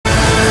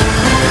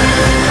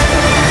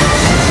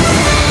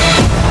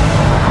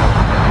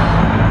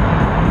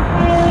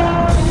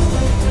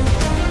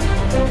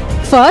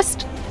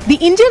First, the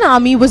Indian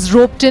Army was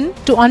roped in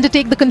to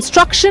undertake the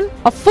construction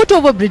of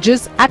foot-over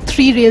bridges at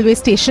 3 railway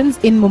stations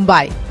in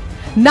Mumbai.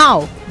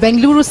 Now,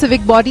 Bengaluru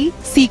civic body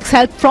seeks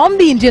help from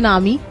the Indian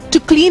Army to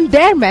clean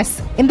their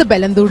mess in the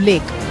Bellandur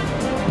Lake.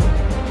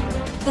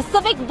 The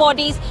civic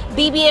bodies,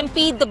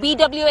 BBMP, the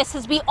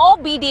BWSSB or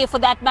BDA for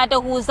that matter,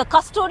 who is the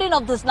custodian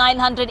of this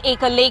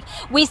 900-acre lake,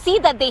 we see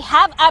that they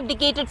have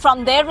abdicated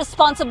from their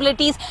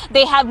responsibilities.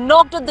 They have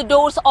knocked at the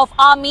doors of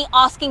army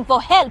asking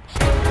for help.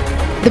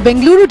 The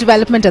Bengaluru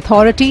Development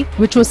Authority,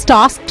 which was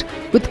tasked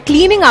with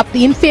cleaning up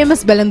the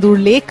infamous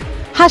Bellandur Lake,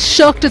 has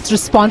shirked its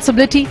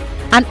responsibility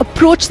and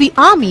approached the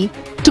army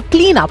to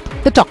clean up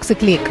the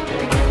toxic lake.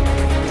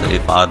 So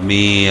if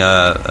army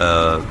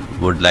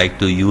would like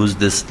to use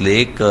this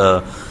lake,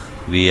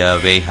 we are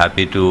very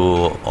happy to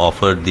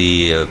offer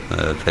the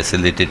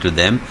facility to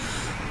them.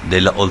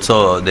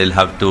 They'll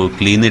have to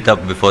clean it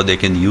up before they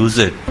can use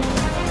it.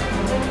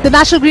 The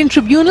National Green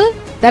Tribunal,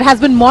 that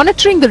has been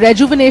monitoring the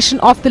rejuvenation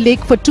of the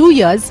lake for 2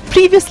 years,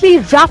 previously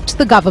rapped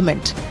the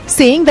government,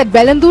 saying that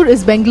Bellandur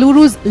is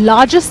Bengaluru's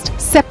largest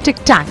septic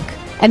tank.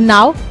 And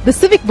now the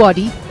civic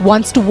body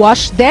wants to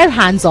wash their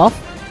hands off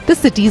the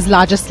city's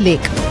largest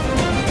lake.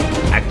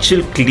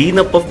 Actual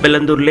cleanup of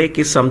Bellandur Lake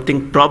is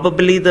something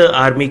probably the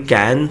army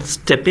can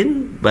step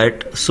in,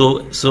 but so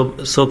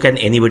can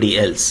anybody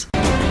else.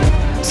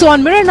 So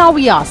on Mirror Now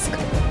we ask,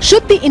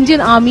 should the Indian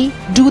Army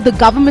do the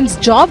government's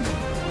job?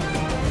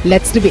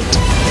 Let's debate.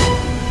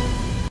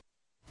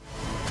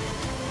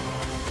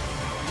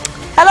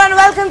 Hello and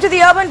welcome to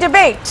the Urban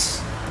Debate.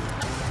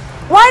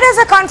 Why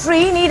does a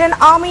country need an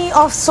army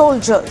of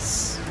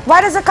soldiers?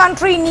 Why does a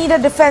country need a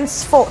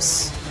defense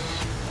force?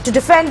 To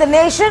defend the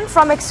nation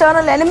from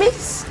external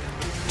enemies?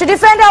 To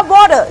defend our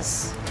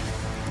borders?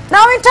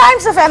 Now in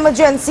times of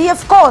emergency,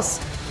 of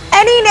course,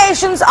 any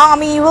nation's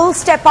army will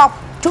step up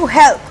to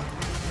help.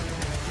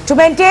 To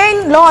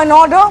maintain law and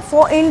order,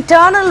 for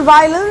internal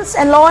violence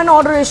and law and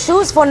order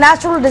issues, for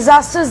natural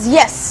disasters,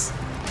 yes.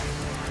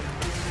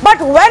 But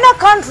when a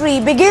country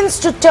begins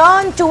to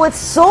turn to its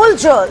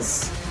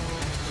soldiers,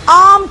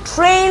 armed,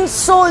 trained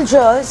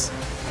soldiers,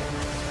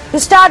 to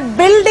start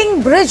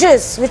building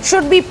bridges, which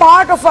should be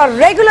part of our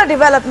regular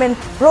development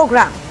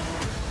program,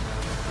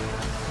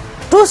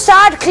 to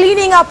start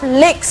cleaning up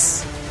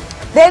lakes,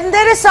 then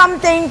there is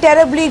something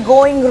terribly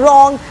going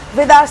wrong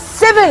with our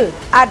civil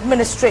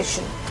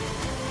administration.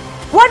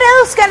 What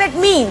else can it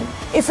mean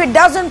if it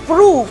doesn't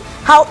prove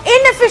how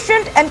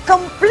inefficient and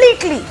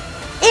completely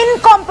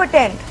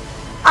incompetent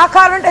our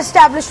current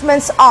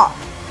establishments are?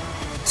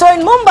 So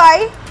in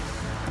Mumbai,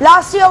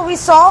 last year we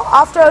saw,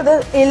 after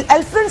the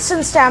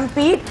Elphinstone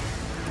stampede,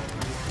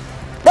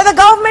 that the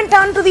government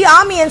turned to the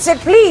army and said,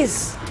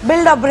 please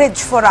build a bridge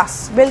for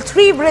us. Build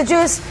 3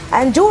 bridges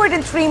and do it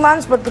in 3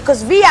 months, but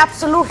because we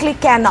absolutely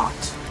cannot.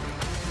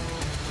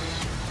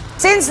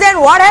 Since then,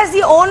 what has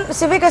the own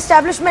civic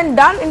establishment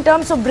done in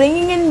terms of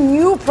bringing in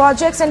new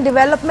projects and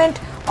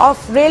development of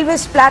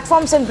railways,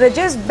 platforms and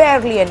bridges?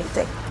 Barely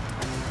anything.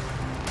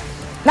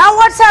 Now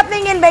what's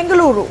happening in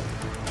Bengaluru?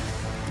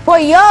 For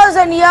years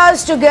and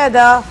years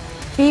together,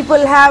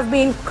 people have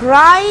been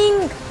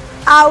crying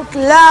out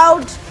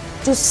loud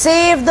to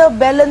save the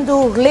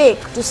Bellandur Lake,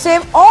 to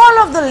save all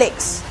of the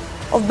lakes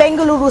of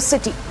Bengaluru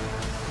city.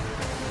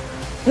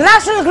 The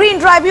National Green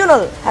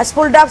Tribunal has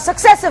pulled up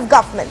successive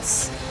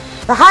governments.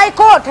 The High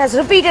Court has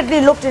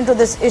repeatedly looked into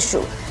this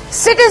issue.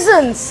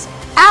 Citizens,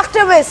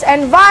 activists,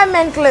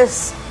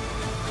 environmentalists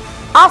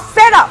are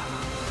fed up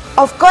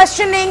of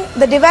questioning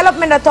the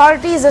development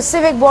authorities, the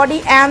civic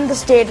body and the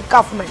state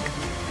government.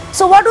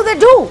 So what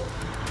do?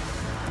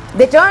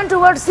 They turn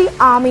towards the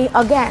army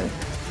again.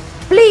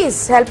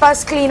 Please help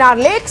us clean our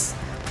lakes,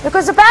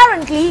 because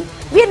apparently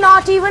we are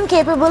not even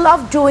capable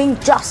of doing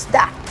just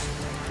that.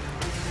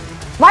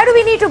 Why do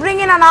we need to bring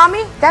in an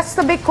army? That's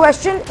the big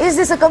question. Is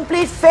this a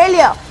complete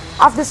failure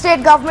of the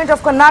state government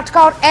of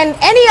Karnataka and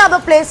any other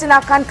place in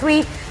our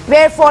country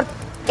where for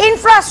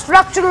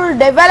infrastructural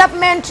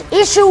development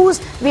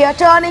issues we are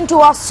turning to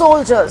our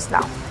soldiers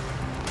now?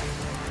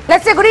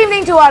 Let's say good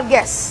evening to our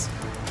guests.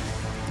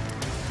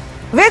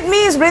 With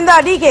me is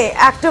Brinda DK,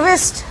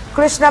 activist,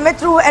 Krishna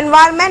Mitru,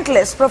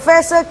 environmentalist,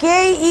 Professor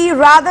K.E.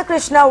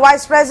 Radhakrishna,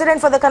 Vice President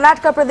for the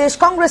Karnataka Pradesh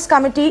Congress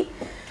Committee.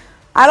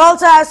 I'll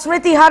also have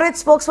Smriti Harit,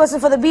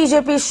 spokesperson for the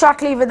BJP,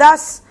 shortly with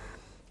us.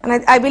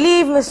 And I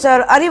believe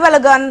Mr.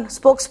 Arivalagan,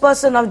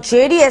 spokesperson of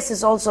JDS,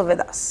 is also with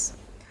us.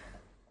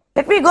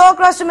 Let me go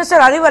across to Mr.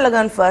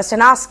 Arivalagan first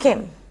and ask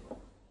him,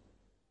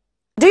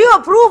 do you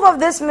approve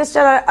of this,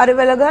 Mr.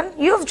 Arivalagan?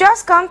 You've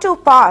just come to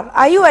power.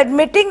 Are you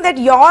admitting that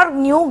your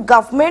new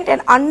government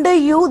and under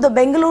you the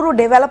Bengaluru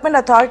Development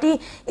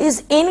Authority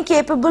is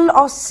incapable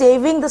of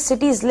saving the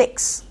city's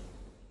lakes?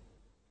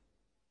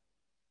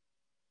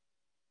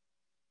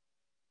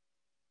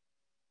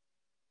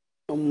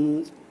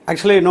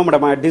 Actually, no,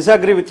 madam, I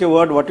disagree with your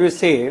word, what you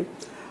say.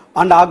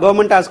 And our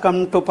government has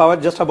come to power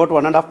just about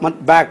 1.5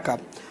 months back.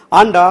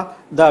 And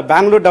the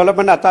Bangalore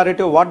Development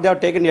Authority, what they have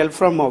taken help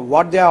from,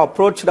 what they have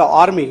approached the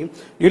army,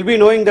 you'll be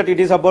knowing that it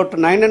is about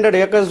 900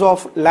 acres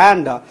of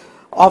land,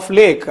 of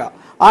lake.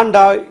 and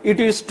it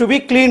is to be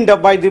cleaned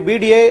by the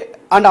BDA,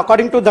 and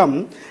according to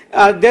them,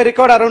 they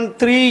require around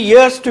 3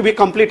 years to be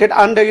completed,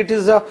 and it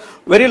is a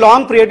very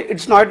long period.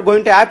 It's not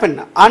going to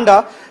happen, and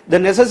the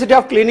necessity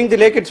of cleaning the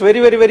lake, it's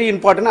very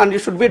important, and it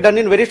should be done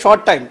in very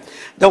short time.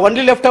 The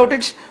only left out,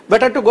 it's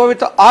better to go with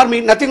the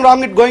army. Nothing wrong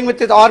with going with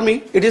the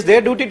army. It is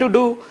their duty to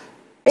do.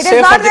 It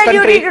is not their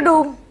duty to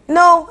do.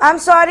 No, I'm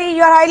sorry,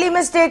 you are highly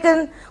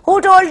mistaken.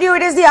 Who told you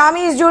it is the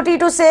army's duty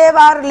to save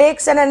our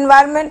lakes and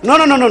environment? No.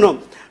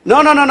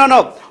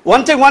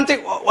 One thing.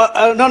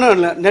 No.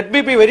 Let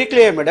me be very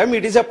clear, madam.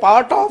 It is a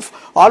part of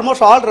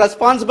almost all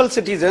responsible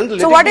citizens.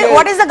 So what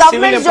is the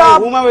government's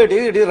job? Whomever it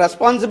is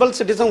responsible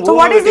citizen. So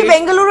what is the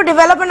Bengaluru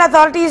Development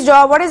Authority's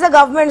job? What is the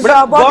government's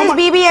job? What is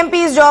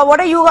BBMP's job? What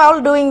are you all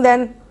doing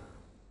then?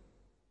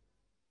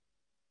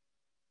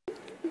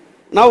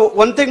 Now,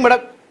 one thing,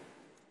 madam.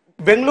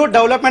 Bengaluru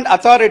Development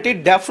Authority,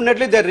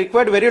 definitely they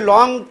required very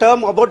long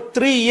term, about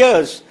 3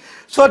 years.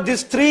 So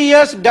this 3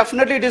 years,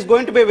 definitely it is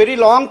going to be a very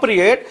long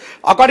period.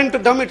 According to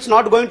them, it's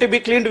not going to be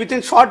cleaned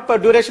within short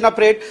duration of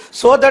period.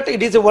 So that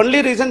it is the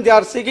only reason they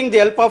are seeking the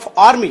help of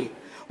army.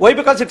 Why?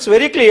 Because it's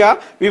very clear,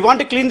 we want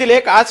to clean the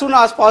lake as soon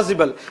as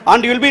possible.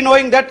 And you will be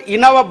knowing that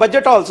in our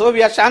budget also,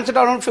 we have sanctioned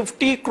around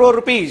 50 crore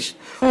rupees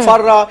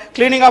for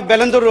cleaning of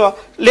Bellandur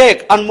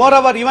lake. And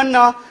moreover, even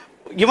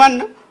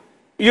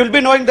you will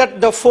be knowing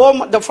that the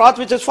foam, the froth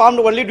which is formed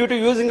only due to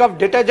using of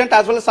detergent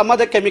as well as some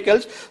other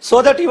chemicals,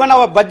 so that even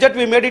our budget,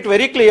 we made it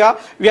very clear,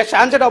 we have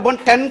sanctioned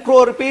about 10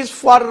 crore rupees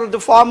for the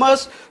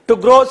farmers to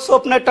grow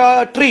soap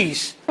nut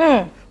trees.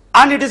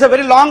 And it is a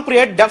very long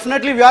period.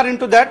 Definitely we are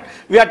into that.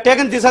 We are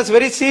taken this as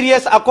very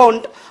serious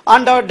account,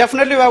 and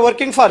definitely we are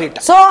working for it.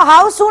 So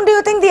how soon do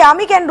you think the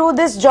army can do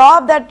this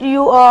job that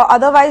you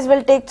otherwise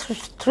will take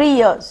 3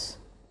 years?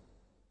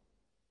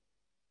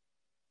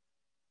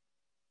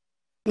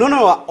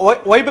 No.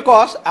 Why?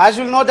 Because as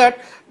you know that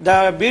the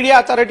BDA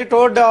authority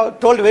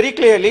told very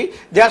clearly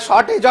there are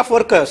shortage of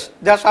workers.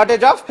 There are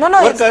shortage of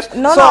workers.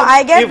 No,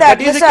 I get that.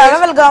 Mr.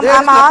 Aravalgam,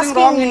 I'm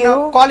asking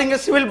you. Calling a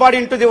civil body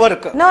into the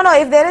work. No.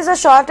 If there is a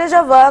shortage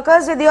of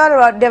workers with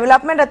your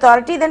development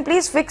authority, then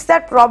please fix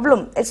that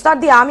problem. It's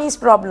not the army's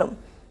problem.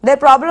 Their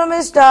problem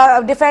is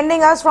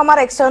defending us from our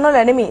external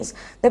enemies.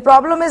 The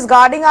problem is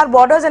guarding our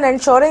borders and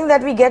ensuring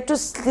that we get to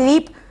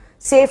sleep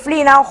safely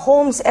in our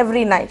homes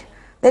every night.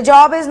 The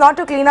job is not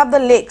to clean up the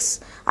lakes.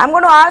 I'm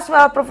going to ask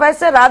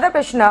Professor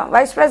Radhakrishna,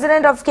 Vice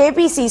President of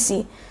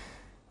KPCC.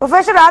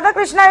 Professor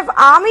Radhakrishna, if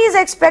army is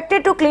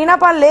expected to clean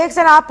up our lakes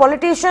and our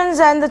politicians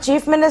and the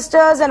chief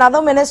ministers and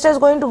other ministers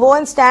going to go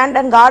and stand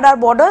and guard our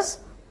borders,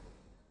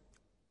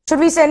 should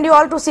we send you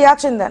all to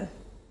Siachen then?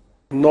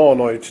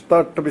 No, it's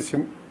not to be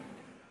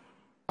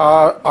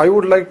I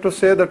would like to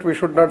say that we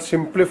should not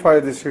simplify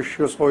this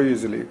issue so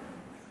easily.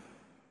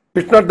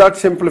 It's not that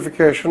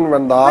simplification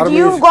when the army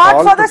is called to clean. But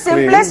you've gone for the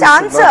simplest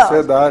answer.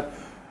 Say that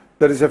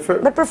there is a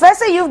but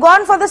Professor, you've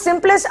gone for the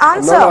simplest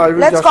answer.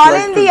 Let's call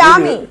in the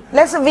army.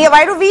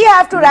 Why do we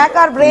have to rack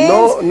our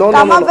brains,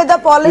 come up with a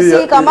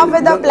policy, come up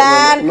with a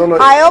plan,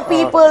 hire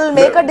people,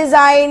 make a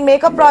design,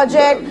 make a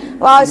project,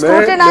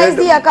 scrutinize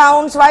the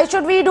accounts? Why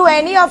should we do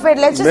any of it?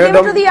 Let's just give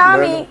it to the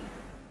army.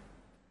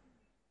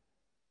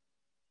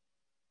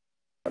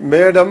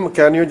 Madam,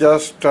 can you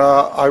just,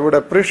 I would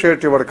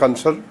appreciate your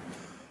concern.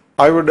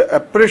 I would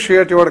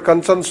appreciate your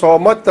concern so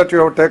much that you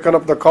have taken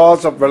up the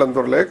cause of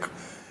Bellandur Lake,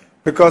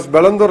 because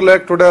Bellandur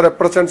Lake today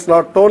represents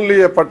not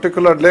only a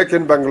particular lake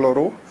in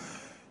Bengaluru,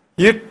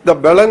 the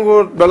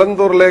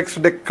Bellandur Lake's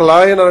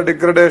decline or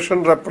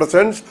degradation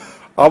represents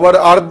our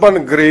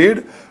urban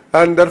greed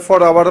and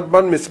therefore our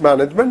urban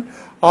mismanagement.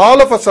 All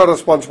of us are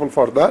responsible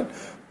for that.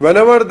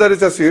 Whenever there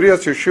is a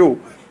serious issue,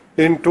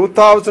 in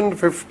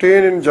 2015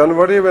 in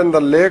January when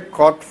the lake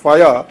caught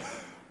fire,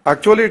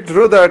 actually it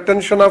drew the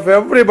attention of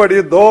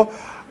everybody, though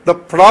the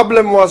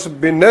problem was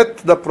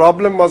beneath, the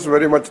problem was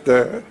very much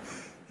there.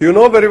 You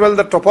know very well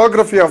the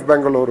topography of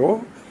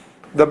Bengaluru.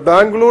 The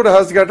Bangalore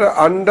has got an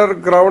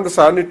underground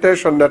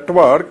sanitation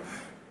network.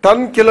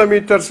 10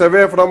 kilometers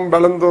away from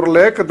Bellandur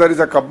Lake, there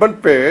is a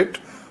Kabbanpet,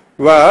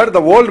 where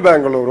the old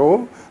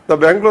Bengaluru, the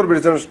Bangalore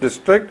Business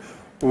District,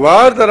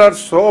 where there are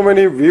so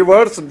many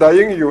weavers,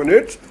 dyeing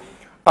units,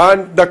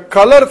 and the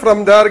color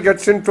from there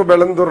gets into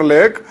Bellandur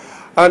Lake.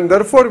 And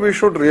therefore we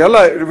should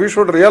realize,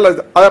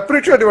 I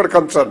appreciate your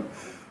concern.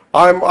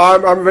 I'm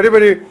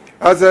very,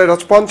 as a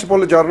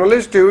responsible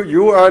journalist,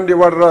 you and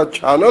your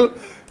channel,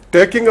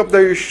 taking up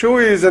the issue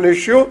is an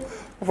issue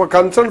of a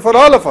concern for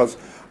all of us.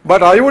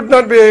 But I would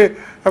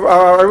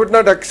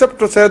not accept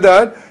to say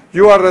that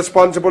you are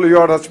responsible,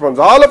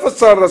 All of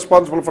us are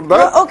responsible for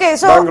that. Okay,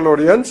 so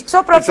Bangaloreans.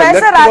 So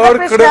Professor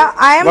Radhakrishna,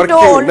 I am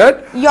told,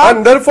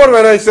 and therefore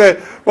when I say,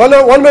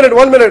 one minute,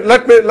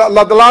 let me,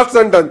 the last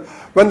sentence.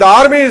 When the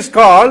army is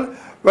called,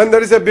 when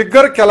there is a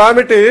bigger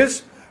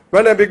calamities,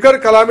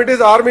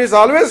 army is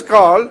always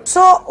called.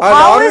 So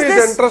how is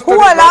this, who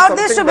allowed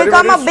this to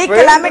become a big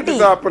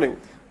calamity?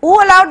 Who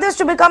allowed this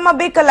to become a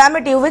big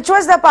calamity? Which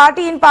was the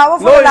party in power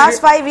for the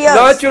last 5 years?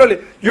 Naturally.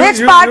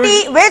 Which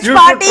party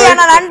and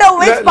under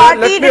which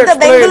party did the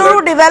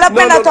Bengaluru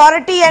Development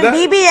Authority and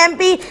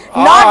BBMP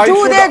not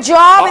do their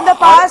job in the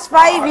past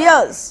 5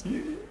 years?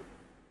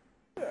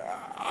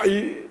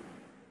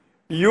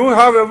 You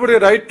have every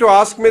right to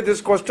ask me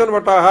this question,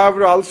 but I have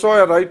also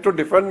a right to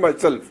defend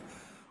myself.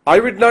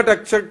 I would not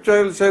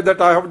actually say that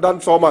I have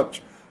done so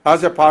much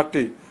as a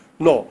party.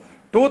 No.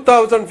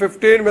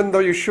 2015, when the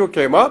issue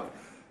came up,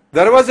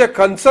 there was a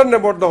concern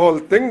about the whole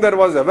thing. There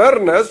was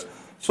awareness.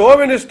 So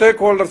many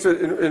stakeholders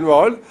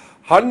involved.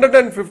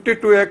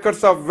 152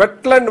 acres of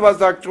wetland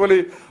was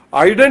actually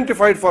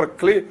identified for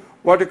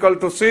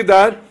to see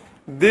that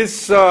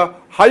this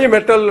high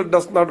metal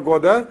does not go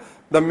there.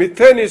 The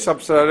methane is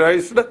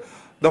subsidized.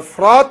 The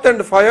froth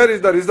and fire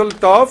is the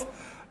result of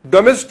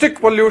domestic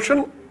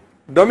pollution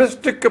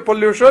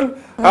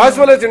as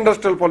well as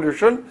industrial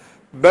pollution.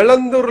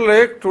 Bellandur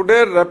Lake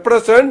today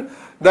represents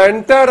the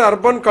entire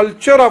urban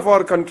culture of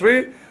our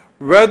country,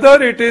 whether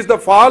it is the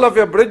fall of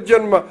a bridge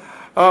in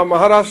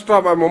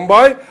Maharashtra,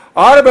 Mumbai,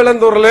 or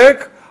Bellandur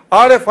Lake,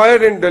 or a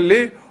fire in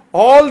Delhi.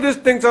 All these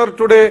things are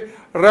today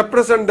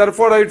represent.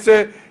 Therefore, I'd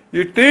say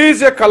it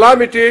is a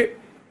calamity,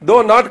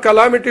 though not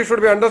calamity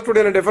should be understood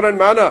in a different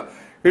manner.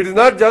 It is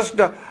not just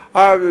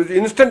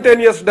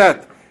instantaneous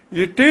death.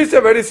 It is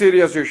a very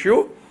serious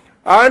issue.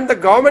 And the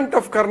government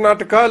of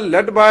Karnataka,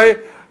 led by,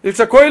 it's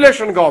a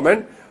coalition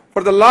government.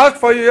 For the last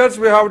 5 years,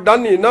 we have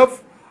done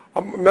enough,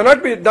 may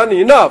not be done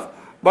enough,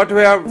 but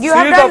we have seized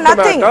of the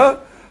matter.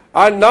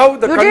 And now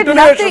the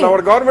continuation,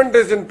 our government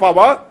is in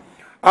power,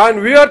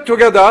 and we are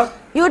together.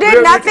 You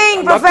did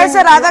nothing,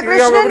 Professor Radhakrishnan.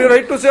 You have every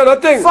right to say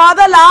nothing. For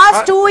the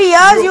last 2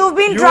 years, you've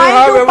been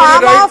trying to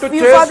palm off. For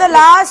the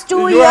last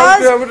 2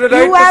 years,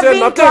 you have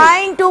been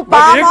trying to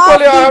palm off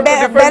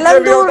the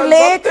Bellandur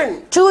Lake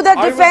to the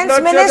Defence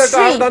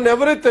Ministry. I have done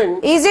everything.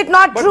 Is it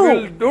not true? But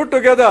we'll do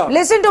together.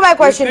 Listen to my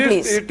question,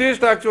 please. It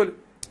is actually.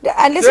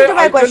 And listen to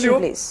my question,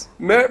 please.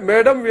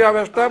 Madam, we have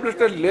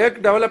established a Lake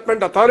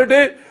Development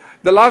Authority.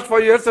 The last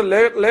 5 years, a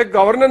Lake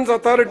Governance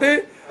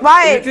Authority.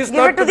 Why? It is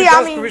not to be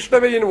just wished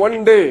away in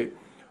one day.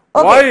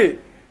 Okay.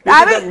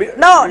 Why?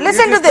 No,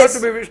 listen to this. Not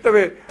to be wished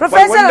away.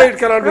 Professor, one day it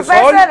cannot be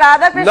solved.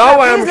 Radhakrishnan, now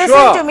I am listen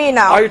sure. to me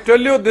now. I tell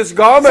you, this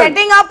government.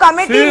 Setting up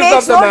committee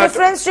makes no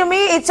difference to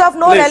me. It's of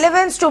no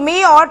relevance to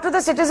me or to the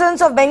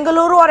citizens of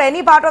Bengaluru or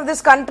any part of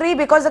this country,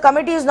 because the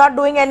committee is not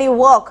doing any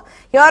work.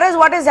 Here is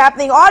what is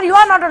happening, or you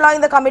are not allowing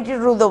the committee to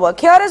do the work.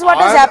 Here is what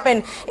has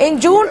happened.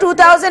 In June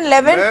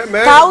 2011,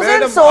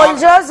 1,000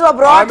 soldiers were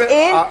brought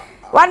in.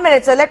 1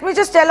 minute, sir. Let me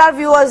just tell our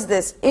viewers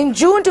this. In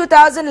June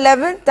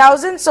 2011,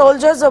 1,000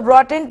 soldiers were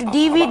brought in to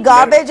deweed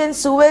garbage and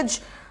sewage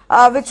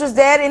which was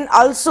there in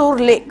Alsur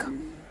Lake.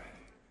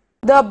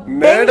 The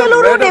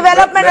Bengaluru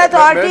Development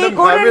Authority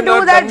couldn't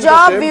do that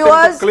job,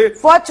 viewers,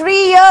 for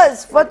 3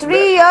 years. For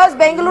 3 years,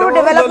 Bengaluru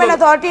Development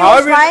Authority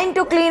was trying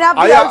to clean up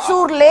the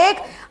Alsur Lake.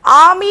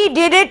 Army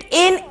did it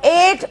in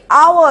 8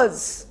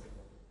 hours.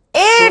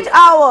 8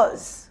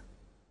 hours.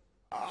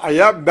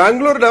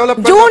 Bangalore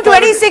Development June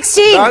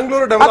 2016.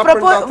 Bangalore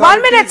Development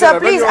 1 minute, sir,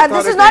 please.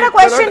 This is not a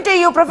question to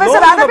you, Professor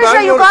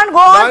Radhakrishnan. You can't go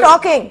on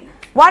talking.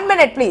 1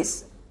 minute,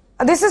 please.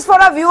 This is for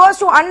our viewers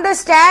to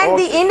understand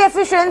the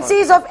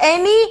inefficiencies of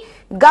any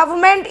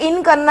government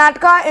in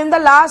Karnataka in the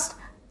last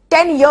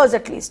 10 years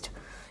at least.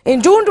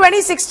 In June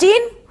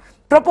 2016,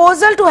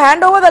 proposal to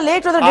hand over the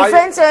lake to the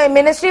Defence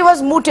Ministry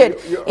was mooted.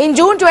 In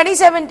June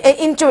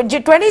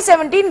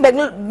 2017,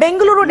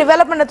 Bengaluru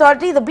Development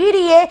Authority, the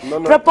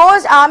BDA,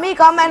 proposed Army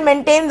come and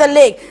maintain the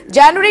lake.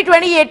 January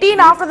 2018,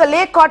 after the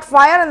lake caught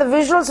fire and the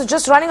visuals are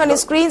just running on your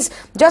screens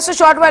just a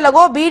short while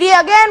ago, BDA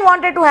again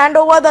wanted to hand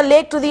over the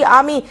lake to the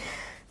Army.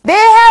 They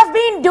have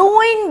been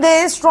doing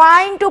this,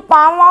 trying to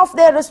palm off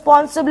their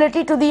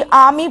responsibility to the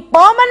Army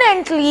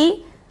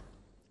permanently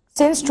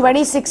since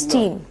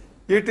 2016.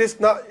 It is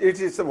not. It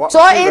is. So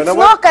it's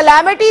no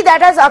calamity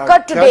that has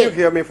occurred today. Can you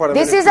hear me for a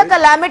minute, this is a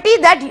calamity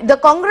that the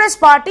Congress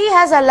party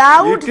has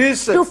allowed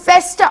to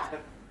fester.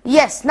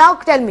 Yes. Now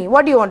tell me,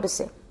 what do you want to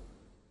say?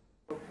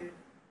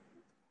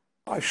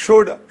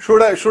 Should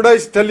I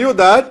tell you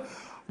that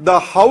the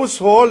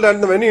household and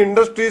many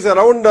industries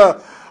around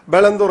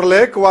Bellandur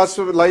Lake was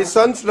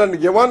licensed and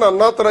given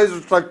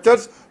unauthorized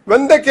structures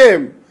when they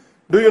came?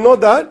 Do you know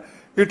that?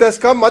 It has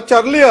come much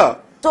earlier.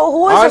 So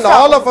who is and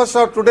all of us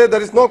are today, there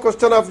is no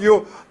question of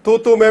you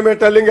tu me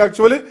telling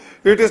actually.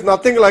 It is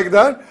nothing like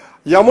that.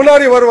 Yamuna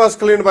river was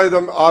cleaned by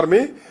the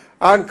army,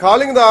 and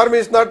calling the army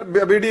is not,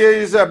 BDA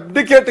is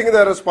abdicating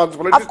their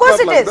responsibility. Of course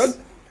it is.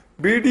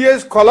 BDA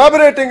is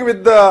collaborating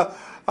with the,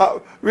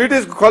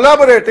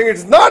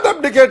 it's not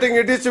abdicating,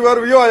 it is your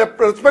view, I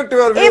respect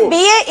your view.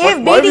 If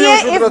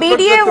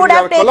BDA would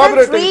have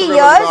taken 3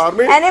 years,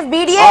 and if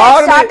BDA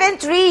had started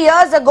 3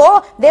 years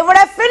ago, they would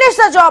have finished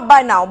the job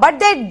by now, but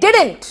they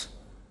didn't.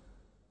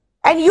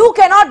 And you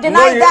cannot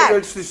deny that.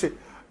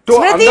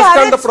 Smriti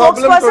Harit,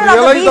 spokesperson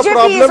of the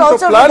BJP, is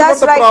also with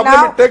us right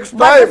now.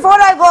 But before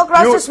I go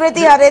across to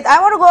Smriti Harit, I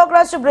want to go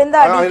across to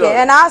Brinda Adike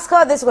and ask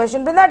her this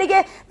question. Brinda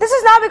Adike, this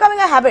is now becoming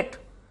a habit.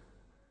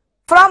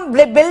 from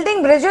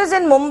building bridges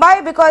in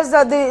Mumbai because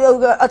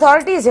the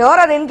authorities here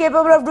are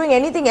incapable of doing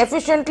anything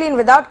efficiently and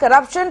without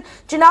corruption,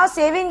 to now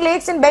saving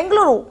lakes in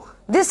Bengaluru.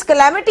 This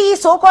calamity,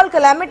 so-called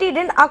calamity,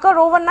 didn't occur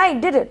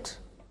overnight, did it?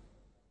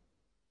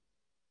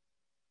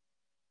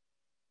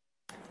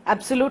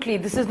 Absolutely.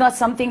 This is not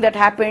something that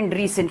happened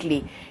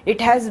recently. It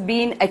has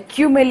been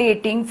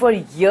accumulating for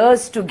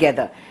years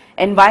together.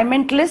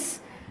 Environmentalists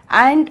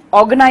and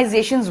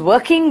organizations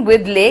working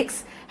with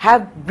lakes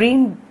have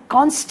been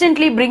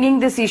constantly bringing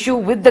this issue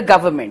with the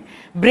government,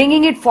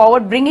 bringing it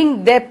forward,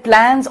 bringing their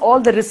plans,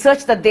 all the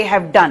research that they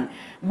have done.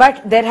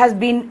 But there has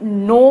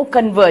been no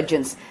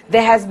convergence.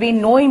 There has been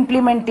no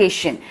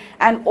implementation.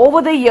 And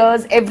over the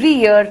years, every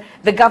year,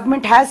 the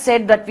government has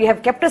said that we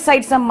have kept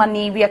aside some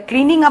money, we are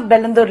cleaning up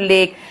Bellandur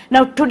Lake.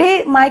 Now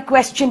today, my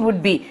question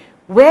would be,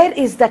 where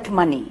is that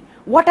money?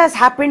 What has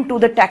happened to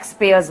the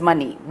taxpayers'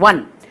 money?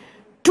 One.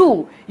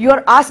 Two, you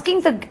are asking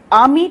the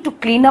army to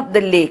clean up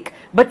the lake,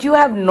 but you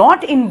have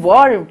not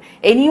involved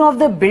any of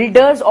the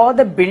builders or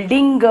the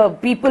building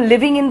people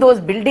living in those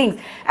buildings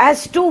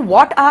as to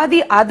what are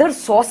the other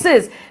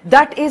sources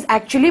that is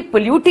actually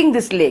polluting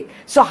this lake.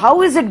 So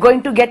how is it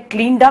going to get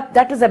cleaned up?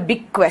 That is a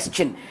big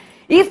question.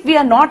 If we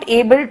are not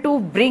able to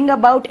bring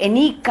about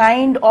any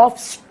kind of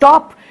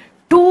stop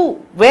to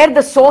where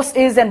the source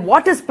is and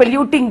what is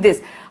polluting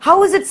this,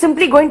 how is it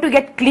simply going to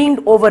get cleaned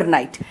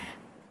overnight?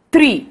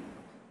 Three,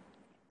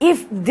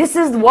 if this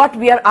is what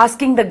we are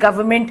asking the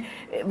government,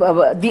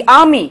 the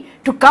army,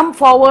 to come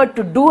forward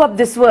to do up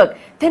this work,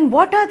 then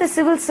what are the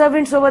civil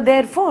servants over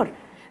there for?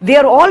 They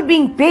are all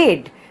being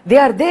paid. They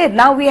are there.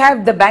 Now we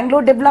have the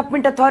Bangalore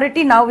Development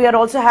Authority. Now we are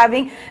also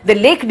having the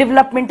Lake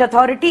Development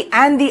Authority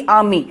and the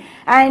army.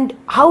 And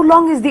how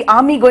long is the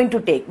army going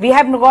to take? We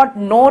have got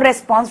no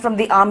response from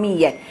the army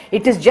yet.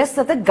 It is just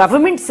that the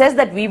government says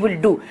that we will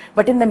do.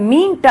 But in the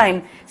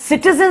meantime,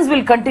 citizens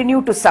will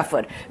continue to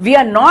suffer. We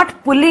are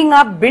not pulling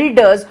up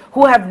builders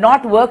who have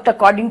not worked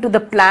according to the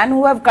plan,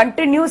 who have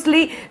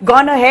continuously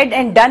gone ahead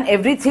and done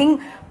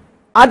everything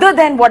other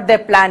than what their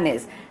plan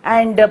is.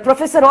 And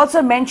Professor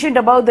also mentioned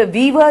about the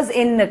weavers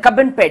in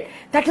Kabanpet.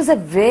 That is a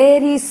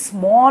very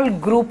small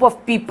group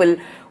of people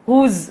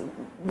whose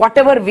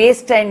whatever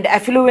waste and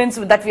affluence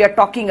that we are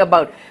talking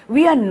about.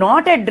 We are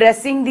not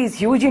addressing these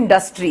huge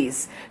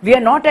industries. We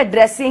are not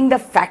addressing the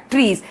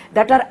factories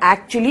that are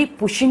actually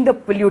pushing the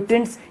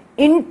pollutants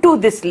into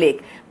this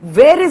lake.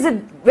 Where is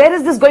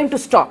this going to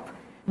stop?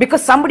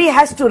 Because somebody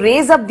has to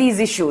raise up these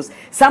issues.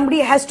 Somebody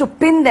has to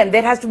pin them.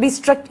 There has to be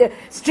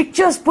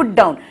strictures put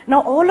down.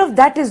 Now all of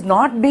that is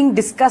not being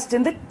discussed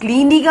in the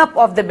cleaning up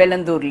of the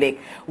Bellandur Lake.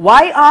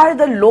 Why are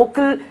the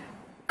local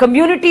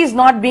communities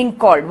not being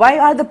called? Why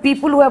are the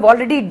people who have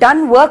already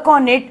done work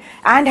on it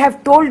and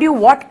have told you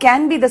what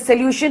can be the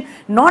solution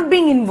not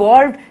being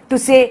involved to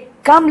say,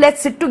 come,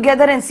 let's sit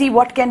together and see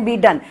what can be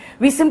done?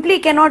 We simply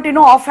cannot,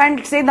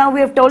 offhand say now we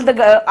have told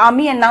the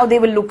army and now they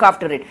will look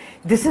after it.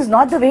 This is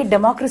not the way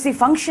democracy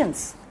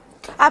functions.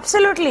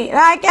 Absolutely, and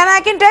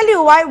I can tell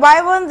you why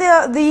weren't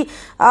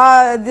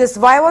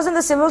why wasn't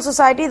the civil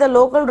society, the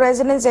local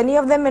residents, any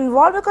of them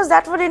involved? Because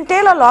that would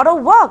entail a lot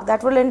of work,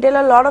 that will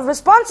entail a lot of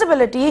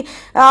responsibility,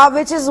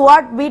 which is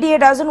what BDA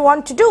doesn't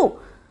want to do.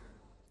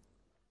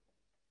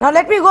 Now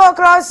let me go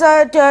across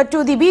to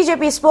the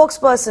BJP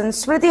spokesperson.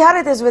 Smriti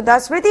Harit is with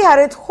us. Smriti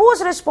Harit,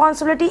 whose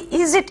responsibility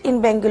is it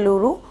in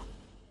Bengaluru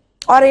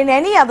or in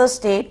any other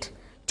state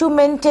to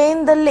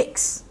maintain the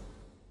lakes?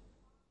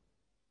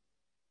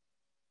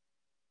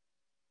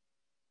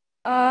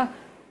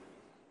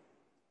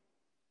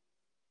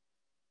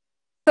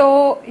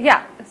 So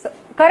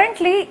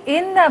currently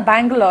in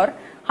Bangalore,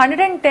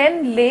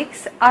 110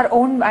 lakes are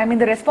owned,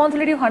 the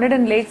responsibility of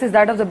 110 lakes is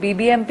that of the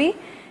BBMP,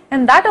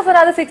 and that of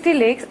another 60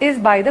 lakes is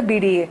by the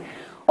BDA.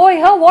 Over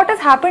here, what has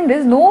happened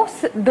is no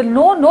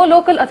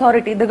local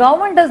authority. The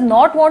government does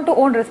not want to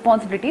own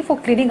responsibility for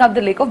cleaning up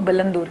the lake of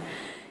Bellandur.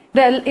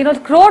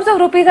 Crores of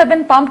rupees have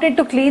been pumped in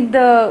to clean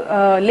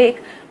the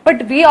lake,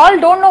 but we all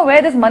don't know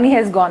where this money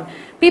has gone.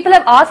 People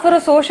have asked for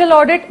a social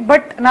audit,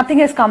 but nothing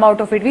has come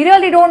out of it. We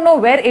really don't know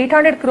where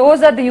 800 crores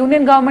that the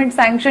union government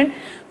sanctioned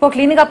for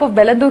cleaning up of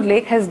Bellandur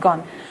Lake has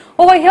gone.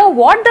 Over here,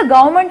 what the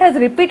government has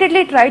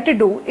repeatedly tried to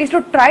do is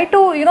to try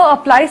to,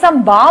 apply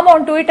some balm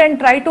onto it and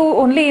try to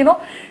only,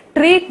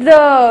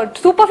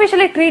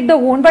 superficially treat the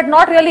wound, but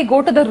not really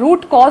go to the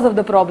root cause of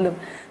the problem.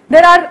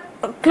 There are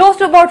close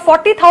to about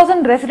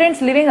 40,000 residents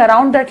living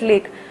around that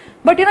lake.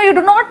 But you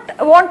do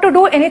not want to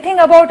do anything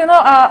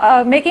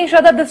about making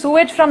sure that the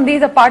sewage from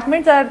these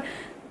apartments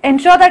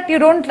ensure that you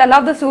don't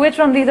allow the sewage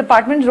from these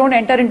apartments don't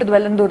enter into the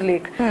Bellandur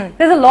Lake.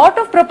 There's a lot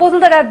of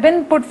proposals that have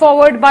been put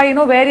forward by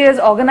various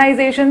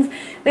organizations.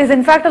 There's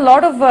in fact a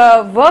lot of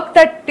work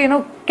that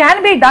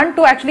can be done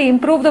to actually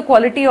improve the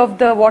quality of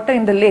the water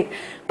in the lake.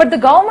 But the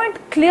government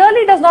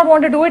clearly does not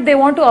want to do it. They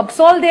want to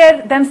absolve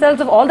themselves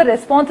of all the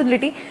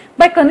responsibility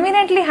by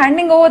conveniently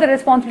handing over the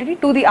responsibility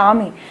to the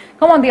army.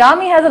 Come on, the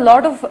army has a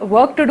lot of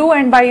work to do,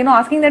 and by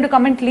asking them to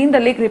come and clean the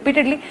lake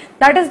repeatedly,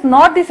 that is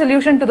not the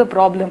solution to the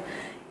problem.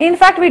 In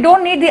fact, we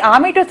don't need the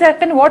army to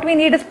step in. What we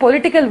need is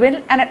political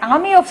will and an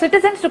army of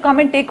citizens to come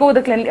and take over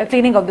the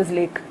cleaning of this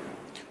lake.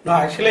 No,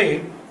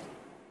 actually,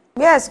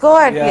 Yes, go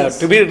ahead, please.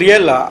 to be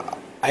real,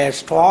 I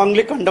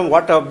strongly condemn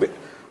whatever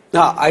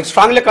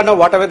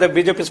the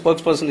BJP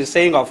spokesperson is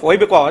saying of. Why?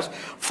 Because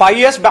 5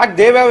 years back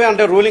they were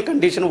under ruling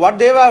condition. What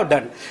they have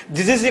done?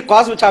 This is the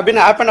cause which have been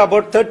happened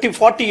about 30,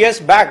 40 years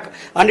back,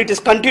 and it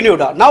is continued.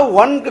 Now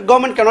one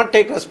government cannot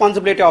take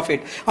responsibility of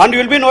it. And you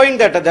will be knowing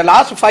that the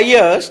last 5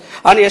 years,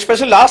 and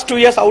especially last 2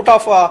 years, out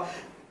of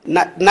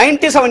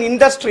 97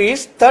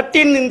 industries,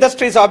 13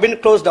 industries have been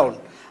closed down.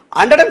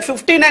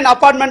 159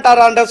 apartments are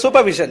under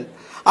supervision.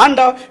 And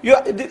the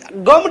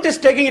government is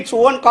taking its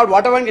own call,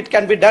 whatever it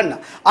can be done.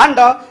 And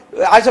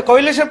as a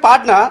coalition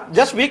partner,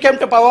 just we came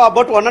to power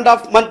about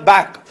 1.5 months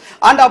back.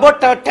 And about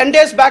 10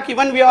 days back,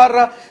 even we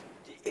are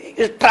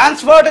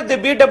transferred the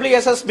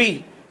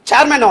BWSSB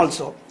chairman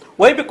also.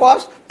 Why?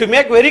 Because to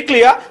make very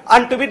clear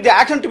and to be the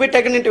action to be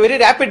taken into a very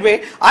rapid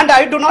way. And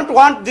I do not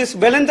want this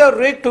Belender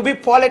rig to be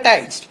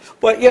politicized.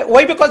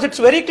 Why? Because it's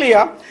very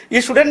clear.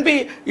 It shouldn't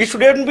be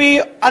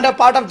on a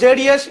part of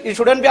JDS. It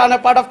shouldn't be on a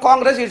part of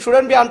Congress. It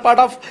shouldn't be on part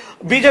of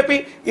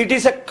BJP. It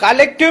is a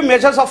collective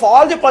measures of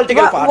all the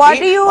political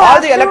parties,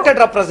 all the elected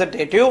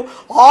representatives,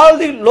 all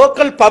the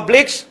local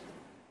publics.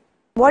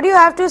 What do you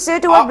have to say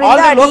to what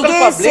Brinda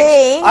Adige is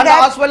saying, and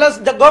as well as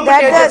the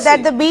government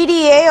that the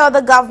BDA or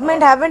the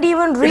government haven't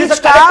even reached out? It is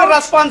a collective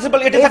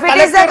responsibility. If it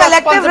is a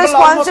collective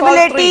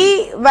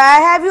responsibility, why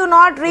have you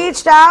not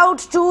reached out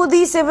to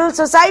the civil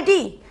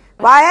society?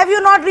 Why have you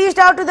not reached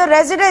out to the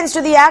residents,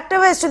 to the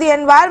activists, to the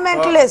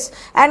environmentalists,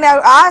 and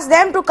asked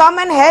them to come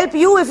and help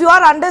you if you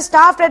are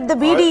understaffed at the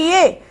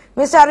BDA?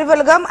 Mr.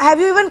 Arivalagam, have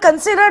you even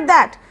considered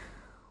that?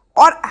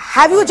 Or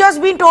have you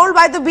just been told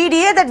by the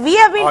BDA that we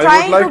have been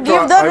trying to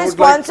give the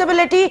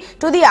responsibility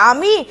to the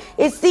army?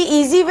 It's the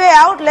easy way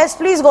out. Let's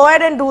please go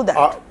ahead and do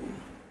that.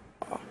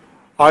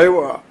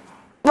 1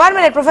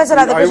 minute, Professor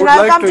Radhakrishnan,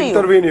 I'll come to you. I would like to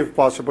intervene if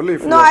possible.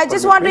 No, I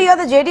just want to hear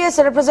the JDS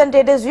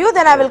representative's view,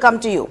 then I will come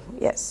to you.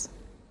 Yes.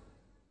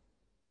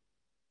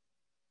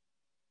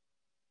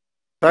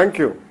 Thank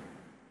you.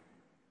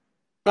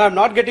 No, I'm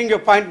not getting your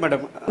point,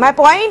 madam. My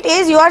point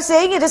is, you are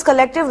saying it is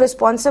collective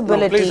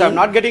responsibility. No, please, I'm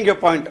not getting your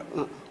point.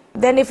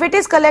 Then if it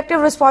is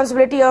collective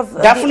responsibility of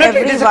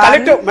definitely it is a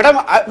collective, madam.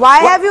 Why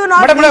have you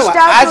not reached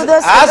out to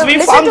the as we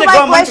form the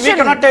government, we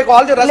cannot take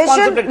all the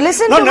responsibility.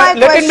 Listen to my question.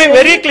 Let it be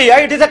very clear.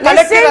 It is a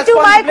collective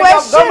responsibility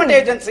of government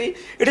agency.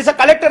 It is a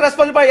collective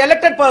responsibility by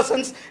elected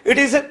persons. It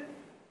is a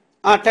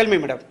tell me,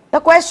 madam.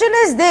 The question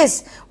is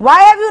this: why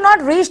have you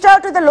not reached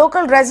out to the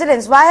local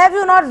residents? Why have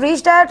you not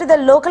reached out to the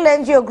local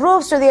NGO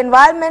groups, to the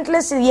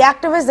environmentalists, to the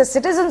activists, the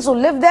citizens who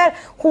live there,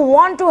 who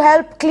want to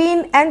help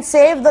clean and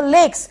save the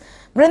lakes?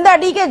 Brinda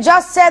Adige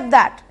just said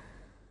that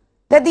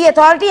the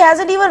authority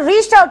hasn't even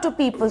reached out to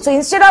people. So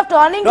instead of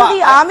turning to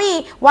the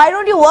army, why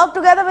don't you work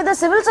together with the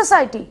civil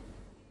society?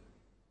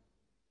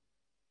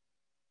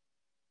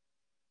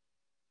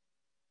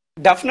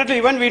 Definitely,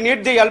 even we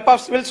need the help of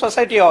civil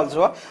society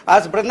also.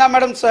 As Brinda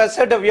madam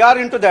said, we are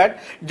into that.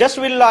 Just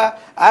will,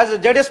 as a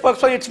JDS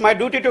spokesperson, it's my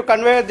duty to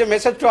convey the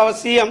message to our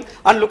CM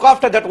and look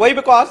after that. Why?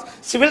 Because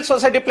civil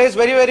society plays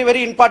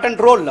very important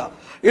role.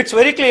 It's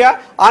very clear.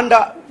 And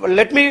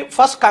let me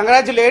first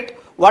congratulate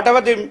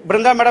whatever the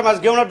Brinda madam has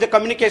given out the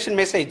communication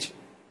message.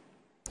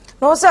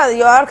 No, sir,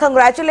 your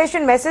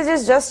congratulation message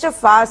is just a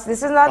farce.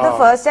 This is not the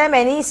first time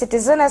any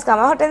citizen has come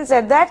out and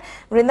said that.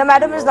 Brinda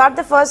madam is not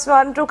the first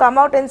one to come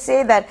out and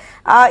say that.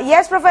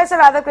 Yes, Professor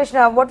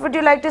Radhakrishnan, what would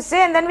you like to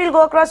say? And then we'll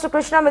go across to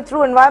Krishna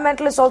Mithru,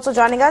 environmentalist, also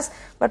joining us.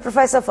 But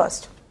Professor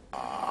first.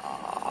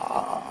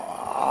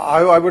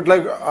 I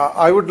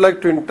would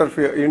like to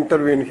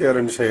intervene here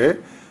and say,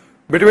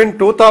 between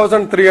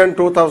 2003 and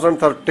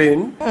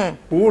 2013,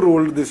 who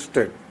ruled this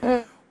state?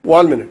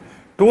 1 minute.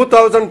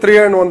 2003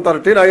 and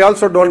 2013, I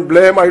also don't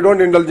blame, I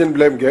don't indulge in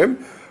blame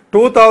game.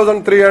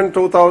 2003 and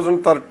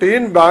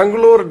 2013,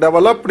 Bangalore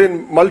developed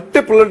in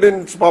multiplied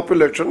in its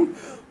population,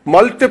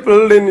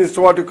 multiplied in its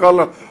what you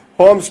call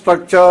home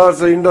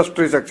structures,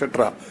 industries,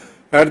 etc.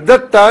 At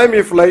that time,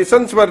 if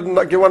license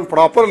were given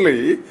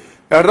properly,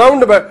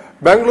 around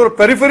Bangalore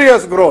periphery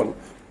has grown.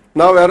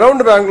 Now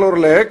around Bangalore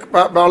Lake,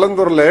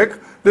 Bellandur Lake,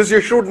 this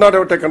issue would not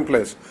have taken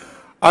place.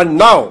 And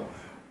now,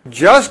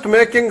 just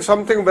making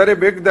something very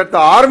big that the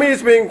army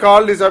is being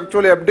called is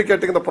actually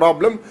abdicating the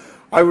problem.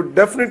 I would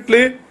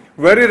definitely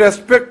very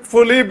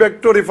respectfully beg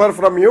to refer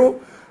from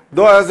you,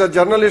 though as a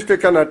journalist you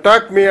can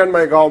attack me and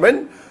my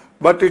government,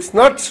 but it's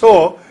not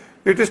so.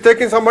 It is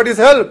taking somebody's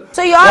help.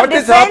 So your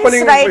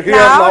defense right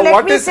now,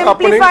 let me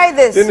simplify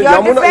this.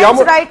 Your defense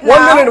right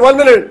now. 1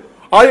 minute.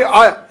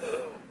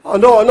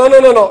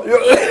 No.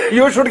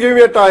 You should give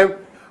me a time.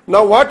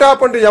 Now what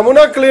happened to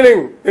Yamuna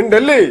cleaning in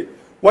Delhi?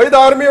 Why the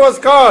army was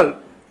called?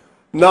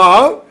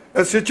 Now,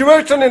 a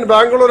situation in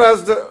Bangalore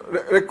has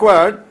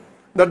required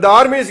that the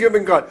army is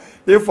being called.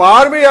 If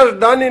army has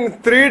done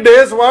in 3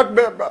 days what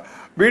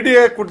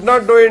BDA could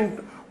not do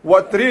in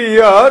 3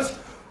 years,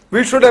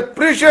 We should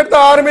appreciate the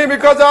army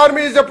because the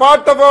army is a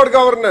part of our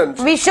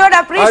governance. We should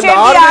appreciate And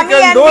the army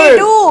can and do we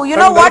it. do. You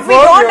know And what we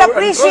therefore don't you have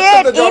appreciate?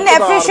 entrusted the job to the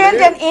Inefficient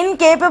army. and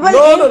incapable,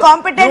 No, no,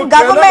 incompetent you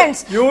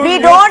governments. cannot- We you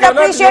don't cannot-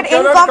 appreciate you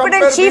cannot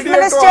incompetent compare chief BDA to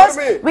ministers.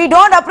 army. We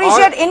don't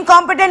appreciate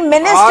incompetent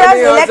ministers, Army has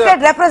elected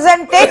a-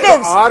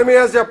 representatives. Army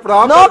has a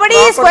proper. Nobody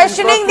is proper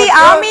questioning the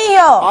infrastructure. army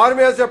here.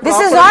 Army has a This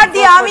is proper not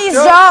the army's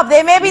infrastructure, job.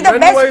 They may be the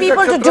best men-wise,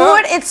 people to etc. do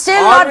it. It's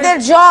still not Army- their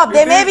job.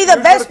 They it may is- be the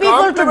you best should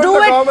people to compliment do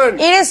the it. government.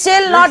 It is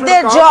still You not should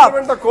their job. compliment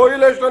the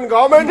coalition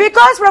government.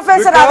 Because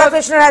Professor Because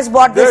Radhakrishnan has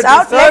brought this they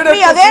out, let decided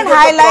me to again see that the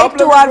highlight to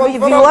problem our was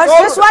for viewers. our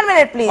Just 1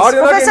 minute, please. Are you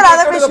not Professor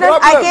interested in the Radhakrishnan, I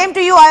problem? came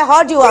to you, I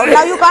heard you out.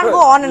 Now you can't go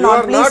on and You on,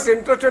 are not please.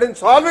 interested in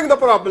solving the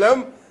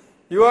problem.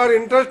 You are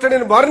interested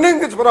in burning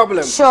this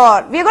problem.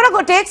 Sure. We're going to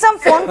go take some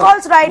phone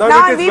calls right Now,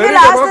 now it and is we very will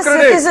ask the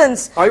democratic.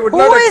 citizens. I would Who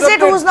not is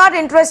accept it who's it. not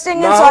interested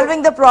in Now,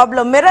 solving the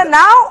problem? Mirror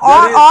now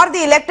There or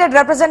the elected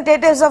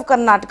representatives of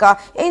Karnataka?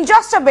 In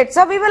just a bit,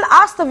 sir, we will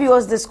ask the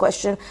viewers this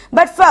question.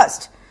 But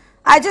first,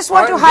 I just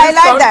want to These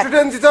highlight that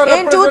constituencies are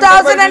in represented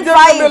by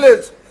 2005,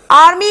 BJP.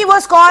 Army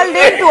was called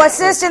in to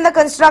assist in the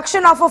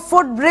construction of a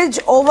footbridge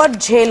over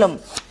Jhelum.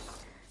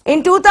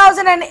 In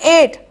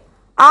 2008,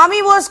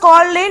 Army was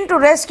called in to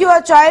rescue a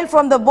child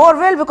from the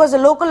borewell because the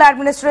local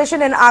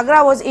administration in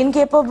Agra was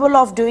incapable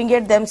of doing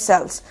it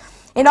themselves.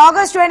 In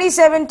August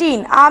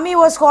 2017, Army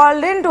was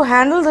called in to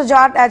handle the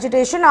Jat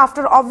agitation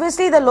after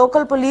obviously the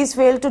local police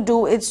failed to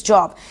do its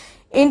job.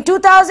 In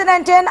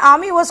 2010,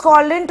 Army was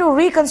called in to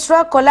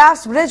reconstruct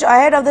collapsed bridge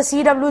ahead of the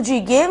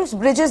CWG Games,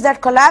 bridges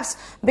that collapsed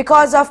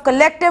because of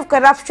collective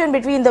corruption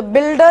between the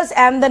builders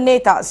and the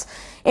netas.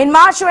 In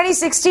March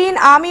 2016,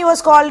 Army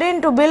was called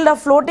in to build a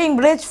floating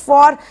bridge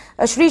for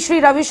Sri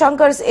Ravi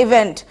Shankar's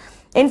event.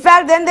 In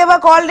fact, then they were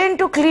called in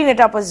to clean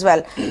it up as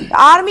well. The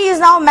army is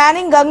now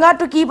manning Ganga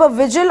to keep a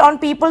vigil on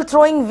people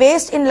throwing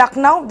waste in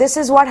Lucknow. This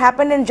is what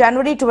happened in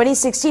January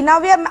 2016. Now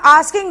we are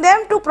asking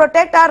them to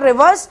protect our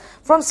rivers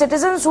from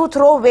citizens who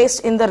throw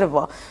waste in the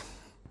river.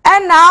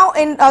 And now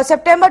in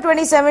September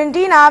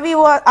 2017, army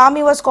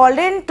was called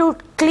in to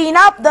clean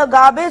up the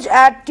garbage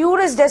at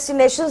tourist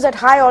destinations at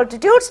high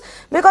altitudes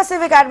because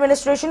civic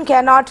administration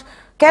cannot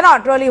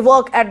really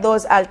work at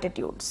those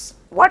altitudes.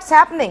 What's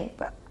happening?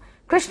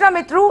 Krishna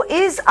Mitru,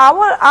 is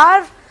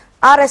our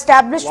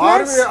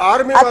establishments,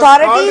 Army was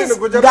authorities, called in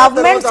Gujarat,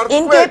 governments there was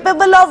earthquake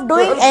incapable of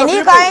doing to help the any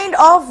people. kind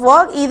of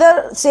work,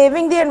 either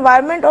saving the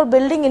environment or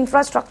building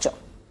infrastructure?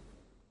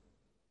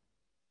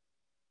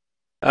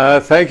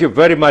 Thank you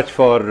very much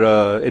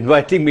for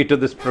inviting me to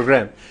this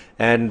program.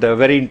 And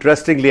very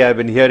interestingly, I've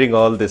been hearing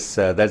all this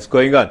that's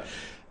going on.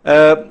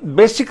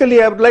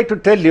 Basically, I would like to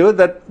tell you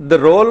that the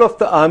role of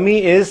the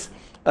army is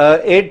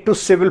aid to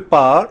civil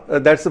power.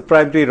 That's the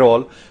primary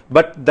role.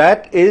 But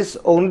that is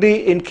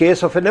only in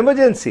case of an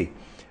emergency.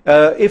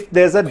 If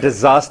there's a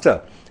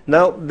disaster.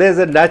 Now, there's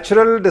a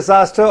natural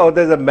disaster or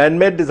there's a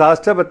man-made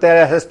disaster, but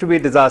there has to be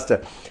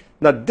disaster.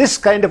 Now, this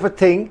kind of a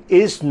thing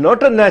is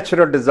not a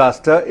natural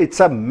disaster,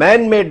 it's a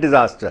man-made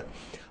disaster.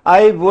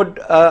 I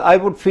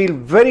would feel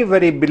very,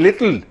 very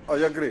belittled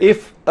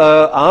if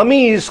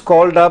army is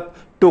called up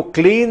to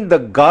clean the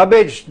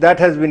garbage that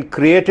has been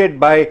created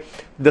by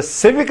the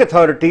civic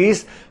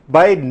authorities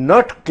by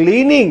not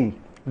cleaning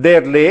their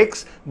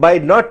lakes, by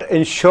not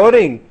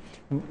ensuring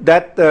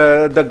that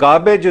the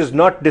garbage is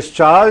not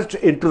discharged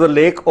into the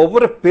lake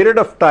over a period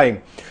of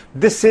time.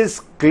 This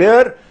is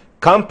clear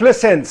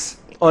complacence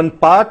on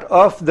part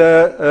of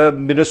the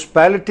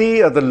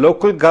municipality or the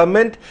local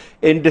government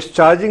in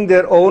discharging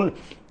their own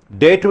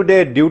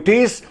day-to-day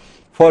duties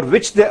for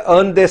which they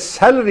earn their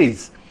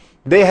salaries.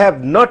 They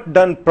have not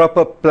done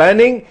proper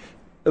planning,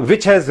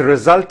 which has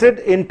resulted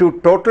into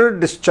total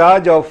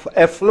discharge of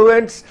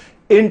effluents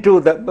into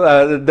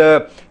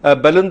the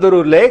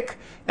Belunduru lake,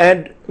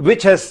 and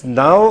which has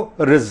now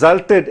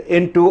resulted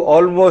into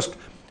almost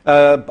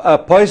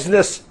a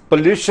poisonous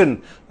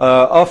pollution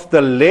of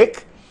the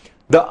lake.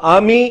 The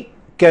army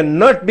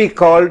cannot be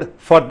called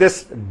for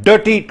this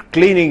dirty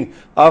cleaning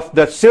of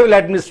the civil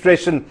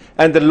administration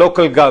and the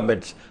local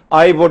governments.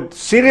 I would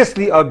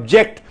seriously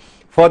object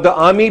for the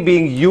army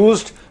being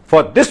used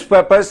for this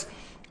purpose.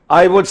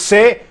 I would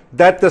say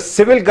that the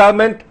civil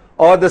government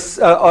or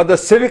the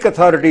civic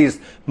authorities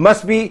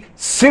must be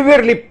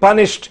severely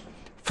punished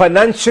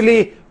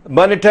financially,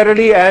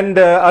 monetarily and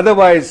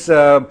otherwise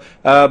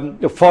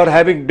for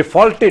having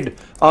defaulted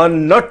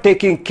on not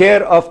taking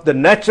care of the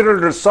natural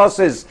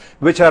resources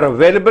which are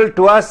available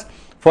to us,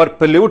 for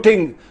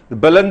polluting the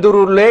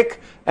Belunduru lake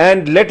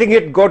and letting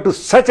it go to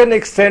such an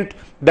extent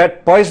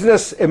that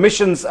poisonous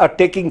emissions are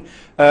taking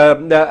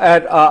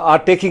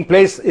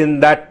place in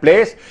that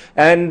place,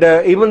 and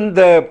even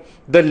the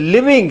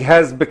living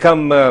has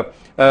become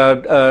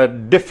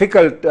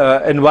difficult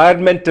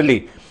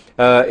environmentally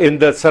in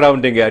the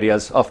surrounding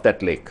areas of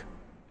that lake.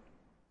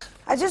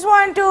 I just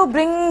want to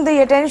bring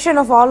the attention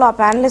of all our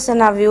panelists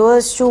and our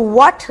viewers to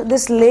what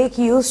this lake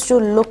used to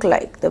look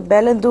like, the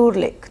Belundur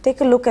lake.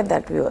 Take a look at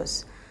that,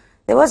 viewers.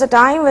 There was a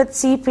time when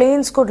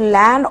seaplanes could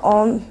land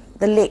on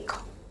the lake.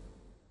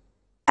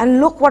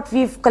 And look what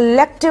we've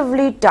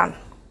collectively done.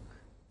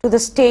 to the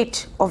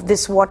state of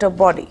this water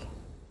body,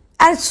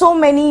 and so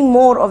many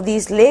more of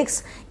these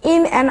lakes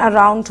in and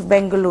around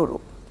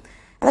Bengaluru.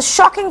 And the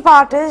shocking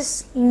part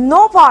is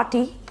no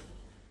party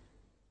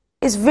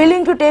is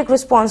willing to take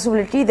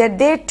responsibility that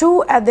they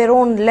too at their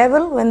own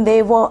level, when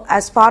they were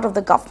as part of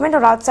the government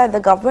or outside the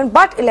government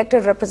but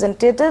elected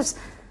representatives,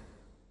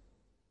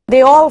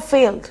 they all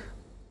failed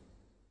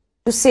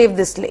to save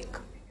this lake.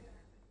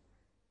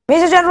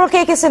 Major General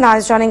K.K. Sinha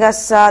is joining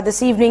us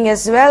this evening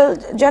as well.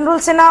 General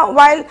Sinha,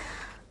 while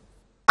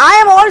I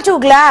am all too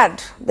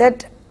glad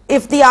that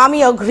if the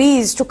army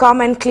agrees to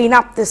come and clean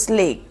up this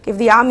lake, if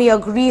the army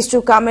agrees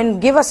to come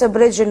and give us a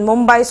bridge in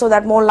Mumbai so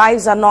that more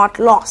lives are not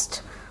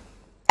lost,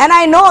 and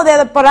I know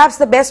they're perhaps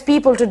the best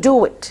people to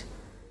do it,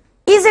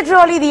 is it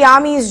really the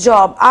army's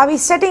job? Are we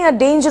setting a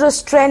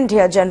dangerous trend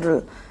here,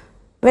 General,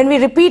 when we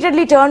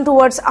repeatedly turn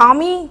towards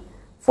army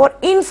for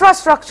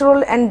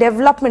infrastructural and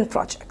development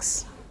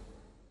projects?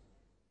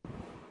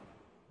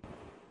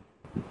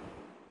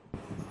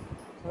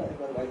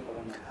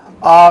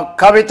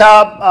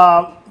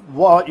 Kavita,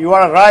 you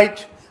are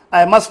right.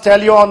 I must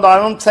tell you on the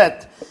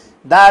onset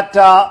that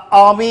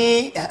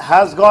army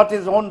has got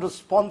its own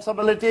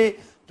responsibility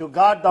to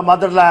guard the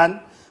motherland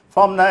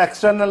from the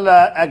external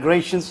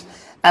aggressions,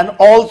 and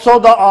also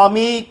the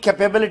army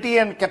capability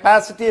and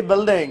capacity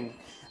building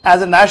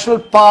as a national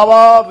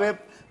power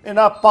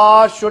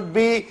power should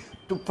be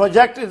to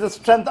project its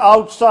strength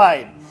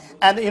outside,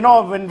 and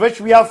in which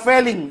we are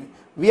failing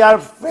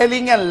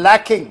and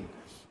lacking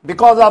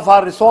because of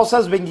our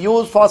resources being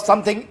used for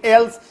something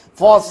else,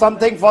 for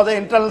the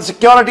internal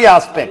security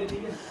aspect.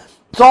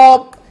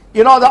 So,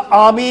 the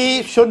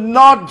army should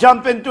not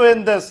jump into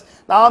this.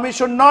 The army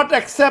should not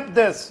accept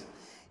this.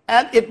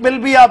 And it will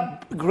be a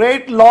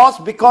great loss,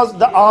 because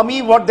the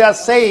army, what they are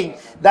saying,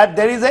 that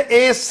there is a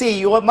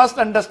AC, you must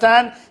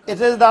understand, it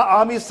is the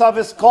Army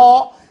Service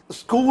Corps,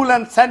 school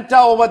and center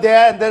over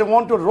there, and they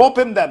want to rope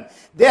in them.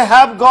 They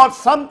have got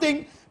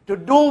something to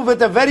do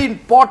with a very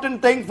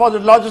important thing for the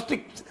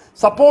logistic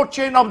support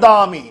chain of the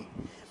army.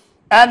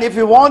 And if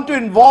you want to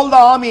involve the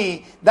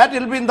army, that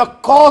will be in the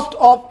cost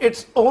of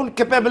its own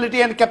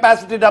capability and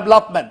capacity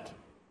development.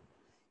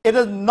 It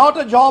is not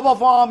a job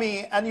of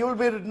army, and you will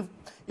be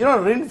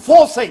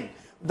reinforcing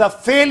the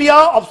failure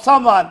of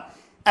someone.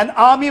 An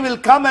army will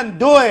come and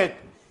do it.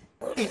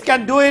 It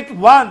can do it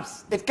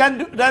once, it can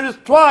do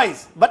it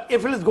twice, but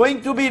if it is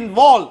going to be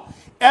involved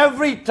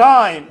every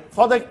time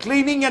for the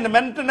cleaning and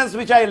maintenance,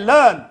 which I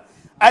learned,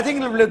 I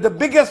think it will be the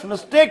biggest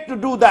mistake to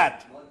do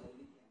that.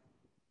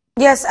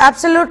 Yes,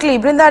 absolutely.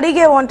 Brinda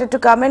Adige wanted to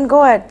come in.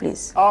 Go ahead,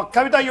 please.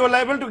 Kavita, you were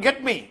able to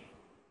get me.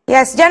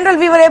 Yes, General,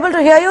 we were able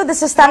to hear you.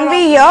 This is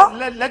Tanvi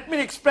here. Let me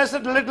express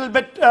it a little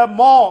bit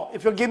more,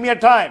 if you give me a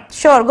time.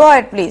 Sure, go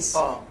ahead, please.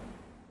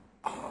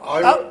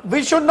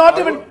 We should not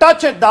even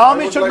touch it. The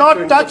army should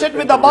not touch it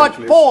with a barge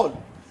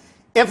pole.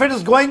 If it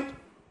is going...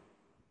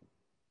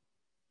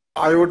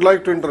 I would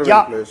like to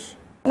intervene, please.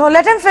 No,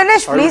 let him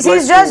finish, please.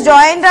 He's just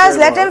joined us.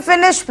 Let him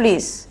finish,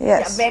 please.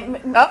 Yes.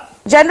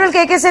 General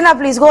K.K. Sinha,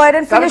 please go ahead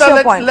and finish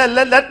your point.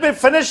 Let me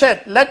finish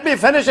it. Let me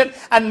finish it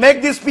and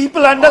make these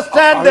people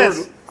understand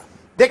this.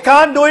 They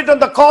can't do it on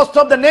the cost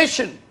of the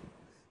nation.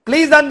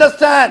 Please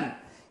understand.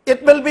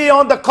 It will be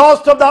on the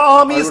cost of the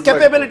army's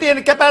capability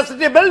and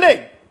capacity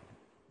building.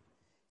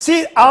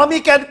 See, army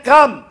can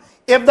come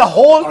if the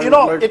whole,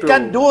 it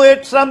can do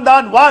it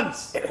done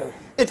once.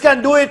 It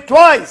can do it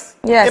twice.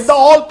 Yes. If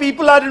all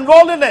people are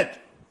involved in it,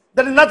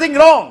 there is nothing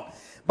wrong.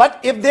 But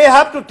if they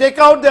have to take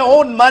out their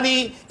own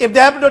money, if they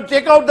have to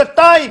take out the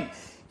time,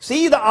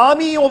 see, the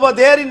army over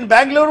there in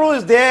Bengaluru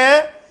is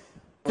there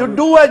to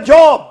do a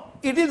job.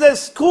 It is a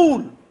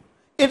school.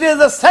 It is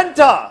a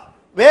center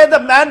where the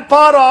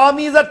manpower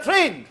armies are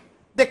trained.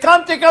 They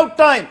can't take out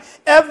time.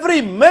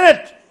 Every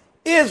minute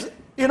is,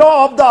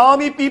 of the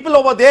army people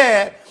over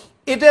there,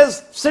 it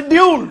is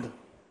scheduled.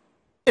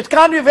 It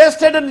can't be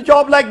wasted in a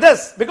job like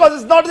this because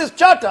it's not this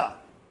charter.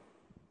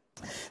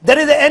 There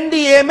is a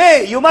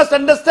NDMA, you must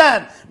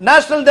understand,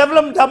 National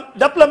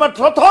Development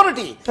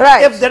Authority.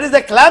 Right. If there is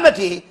a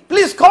calamity,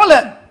 please call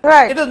him.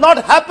 Right. It is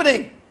not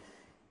happening.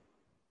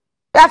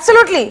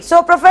 Absolutely.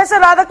 So, Professor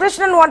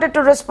Radhakrishnan wanted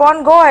to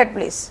respond. Go ahead,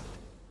 please.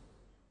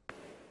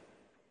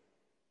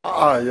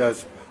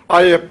 Yes.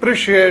 I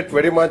appreciate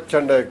very much,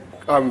 and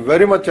I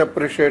very much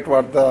appreciate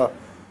what the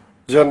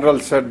General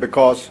said,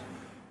 because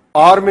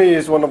Army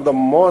is one of the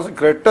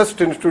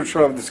greatest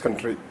institutions of this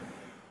country.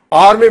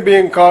 Army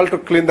being called to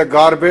clean the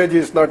garbage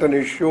is not an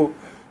issue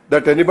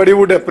that anybody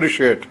would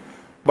appreciate.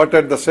 But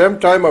at the same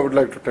time, I would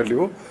like to tell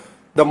you,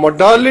 the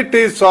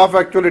modalities of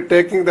actually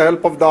taking the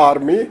help of the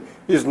army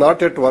is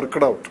not yet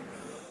worked out.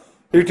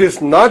 It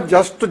is not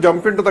just to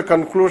jump into the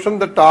conclusion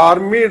that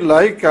army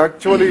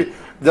actually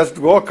just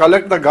go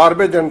collect the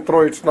garbage and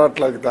throw. It's not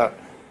like that.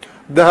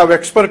 They have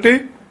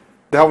expertise,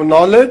 they have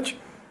knowledge,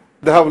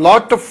 they have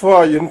lot of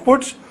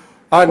inputs.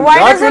 And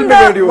why doesn't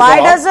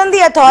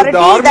the authority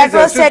that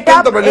was set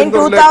up in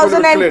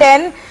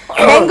 2010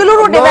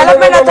 Bengaluru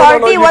Development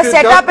Authority was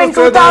set up in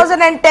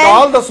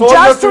 2010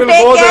 just to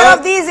take care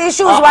of these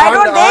issues. Why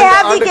don't they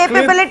have the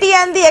capability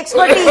and the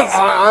expertise?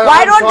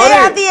 Why don't they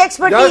have the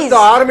expertise? The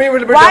army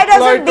will be Why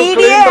doesn't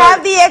BDA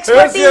have the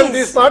expertise?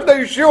 This is not the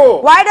issue.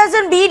 Why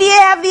doesn't BDA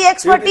have the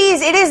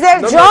expertise? It is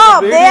their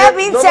job. They have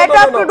been set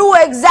up to do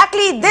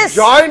exactly this.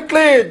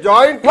 Jointly.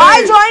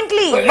 Why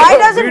jointly? Why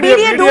doesn't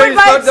BDA do it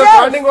by itself?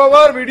 Standing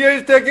over, BDA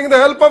is taking the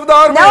help of the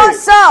army. No,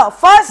 sir.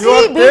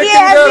 Firstly, BDA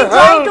has been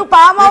trying to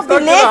palm off the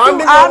lake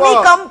to army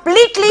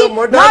completely,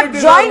 not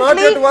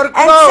jointly.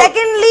 And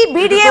secondly,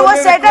 BDA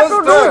was set up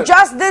to do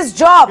just this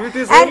job.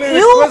 And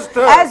you,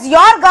 as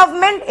your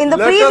government in the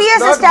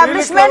previous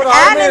establishment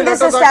and in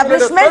this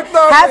establishment,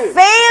 have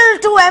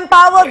failed to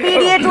empower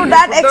BDA to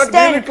that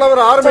extent.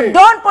 So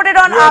don't put it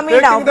on army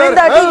now. Bring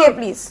the DA,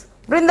 please.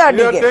 Bring the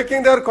They are DA.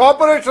 taking their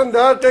cooperation. They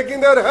are taking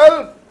their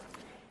help.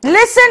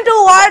 Listen to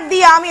what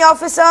the army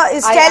officer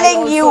is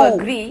telling you. I also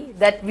agree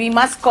that we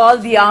must call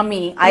the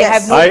army. I Yes.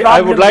 have no problem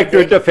I would like with to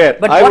it. interfere.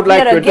 But I what would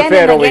like we are to again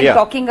interfere and over again here.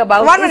 talking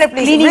about 1 is minute,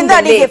 please. cleaning Bring the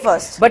the DK lake.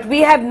 first. But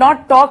we have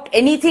not talked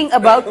anything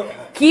about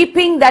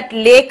keeping that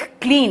lake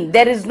clean.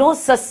 There is no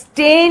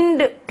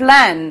sustained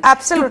plan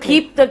to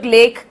keep the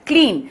lake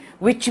clean,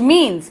 which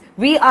means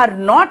we are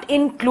not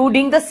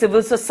including the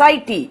civil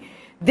society.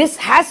 This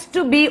has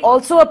to be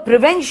also a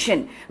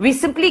prevention. We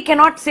simply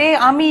cannot say,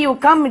 army, you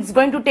come, it's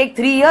going to take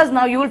 3 years,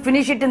 now you will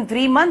finish it in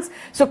 3 months,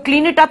 so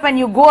clean it up and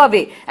you go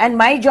away. And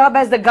my job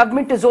as the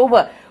government is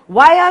over.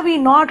 Why are we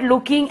not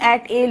looking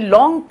at a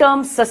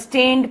long-term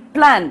sustained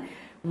plan?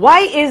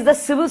 Why is the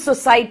civil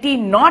society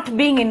not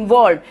being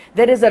involved?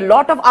 There is a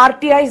lot of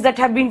RTIs that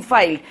have been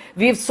filed.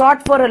 We have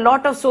sought for a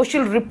lot of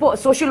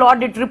social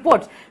audit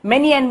reports.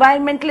 Many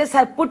environmentalists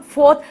have put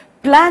forth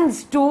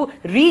plans to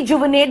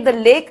rejuvenate the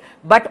lake,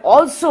 but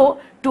also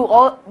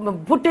to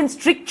put in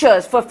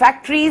strictures for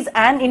factories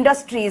and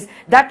industries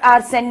that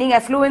are sending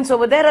effluents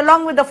over there,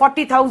 along with the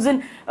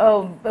 40,000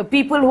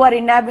 people who are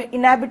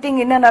inhabiting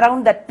in and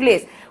around that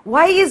place.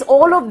 Why is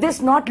all of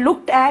this not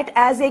looked at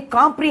as a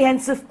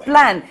comprehensive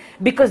plan?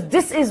 Because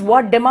this is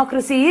what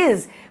democracy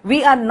is.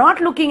 We are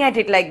not looking at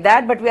it like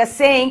that, but we are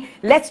saying,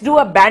 let's do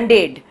a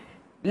band-aid.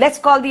 Let's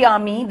call the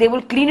army, they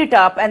will clean it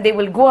up and they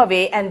will go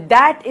away, and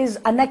that is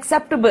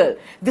unacceptable.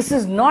 This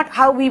is not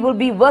how we will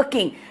be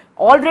working.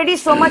 Already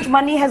so much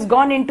money has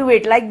gone into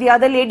it, like the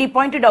other lady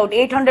pointed out,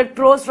 800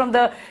 crores from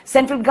the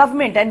central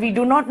government, and we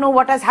do not know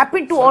what has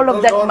happened to all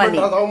of that money.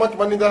 How much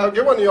money they have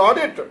given? You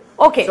audit.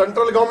 Okay.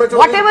 Central government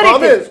Whatever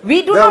it is,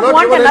 we do not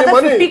want another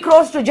 50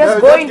 crores to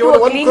just go into a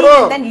cleaning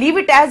and then leave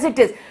it as it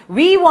is.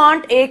 We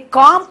want a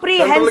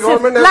comprehensive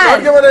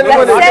plan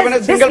that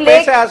says this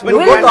lake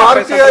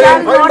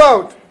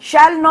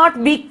shall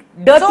not be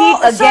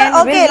dirtied again.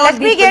 Okay, let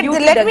me get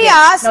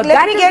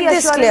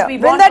this clear.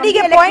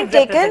 Vrindadi, point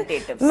taken.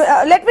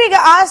 Let me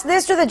ask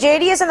this to the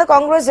JDS and the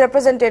Congress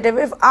representative.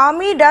 If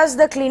army does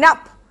the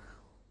cleanup,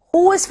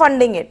 who is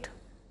funding it?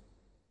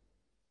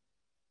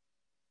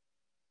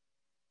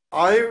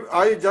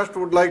 I just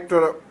would like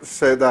to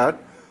say that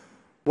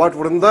what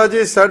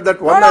Vrindaji said, that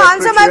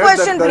answer my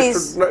question,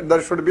 please. There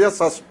should be a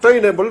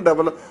sustainable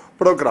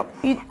program.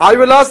 I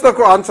will answer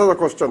the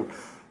question.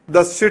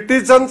 The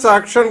Citizens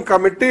Action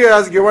Committee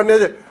has given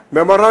a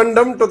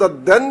memorandum to the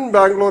then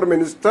Bangalore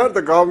minister,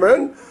 the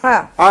government,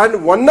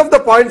 and one of the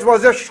points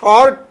was a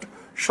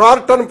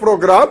short-term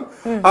program,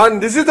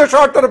 and this is the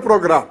short-term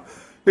program.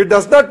 It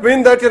does not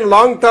mean that in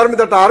long term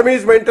that army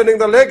is maintaining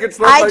the lake. It's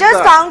not I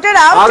just counted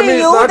out to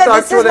you that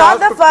this is not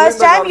the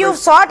first time you've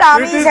sought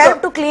army's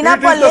help to clean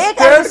up a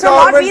lake, and this will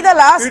not be the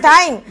last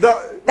time.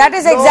 That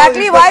is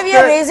exactly why we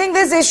are raising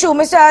this issue.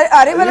 Mr.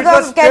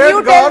 Arivalagam, can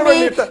you tell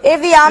me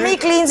if the army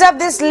cleans up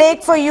this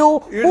lake for you,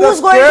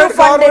 who's going to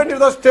fund it? Will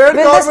the state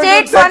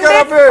fund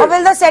it or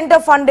will the centre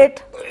fund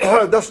it?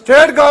 The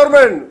state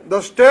government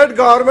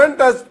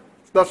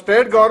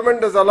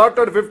has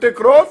allotted 50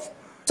 crores.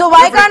 So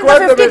why can't the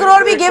 50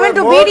 crore be given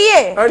to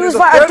BDA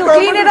to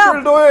clean it up?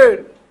 Will do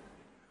it.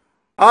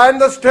 And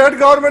the state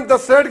government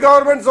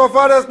so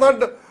far has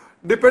not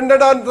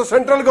depended on the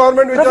central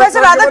government.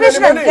 Professor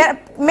Radhakrishnan,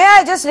 may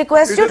I just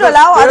request you to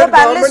allow other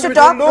panelists to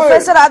talk?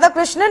 Professor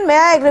Radhakrishnan, may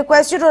I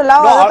request you to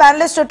allow other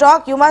panelists to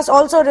talk? You must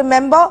also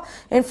remember,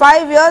 in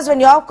 5 years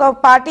when your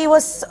party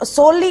was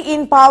solely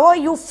in power,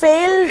 you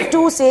failed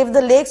to save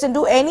the lakes and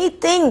do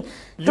anything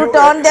to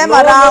turn them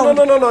around.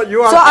 No.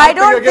 So I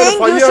don't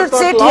think you should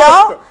sit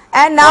here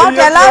and now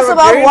tell us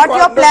about what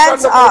your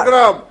plans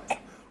are.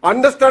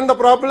 Understand the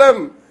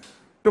problem.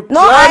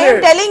 No, I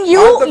am telling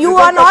you, you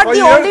are not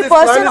the only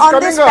person on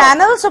this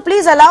panel, so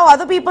please allow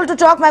other people to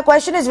talk. My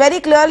question is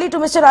very clearly to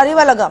Mr.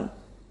 Arivalagam.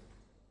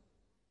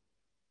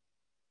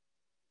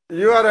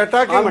 You are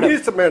attacking me,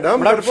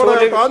 madam.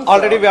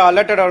 Already we are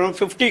allotted around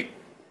 50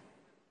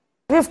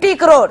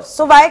 crores.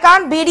 So why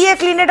can't BDA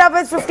clean it up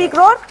with 50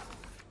 crore?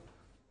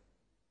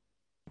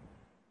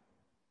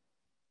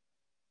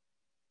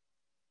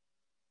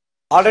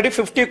 Already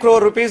 50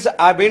 crore rupees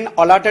have been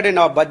allotted in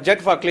our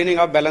budget for cleaning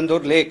of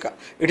Bellandur Lake.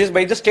 It is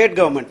by the state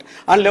government.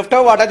 And left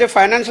over, what are the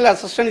financial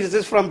assistance is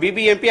this from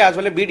BBMP as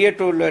well as BDA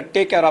to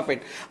take care of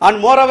it. And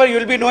moreover, you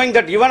will be knowing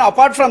that even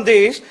apart from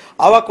this,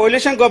 our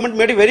coalition government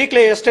made it very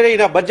clear yesterday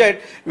in our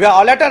budget, we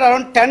have allotted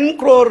around 10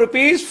 crore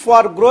rupees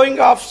for growing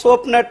of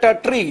soap nut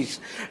trees.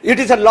 It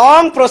is a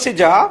long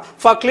procedure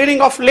for cleaning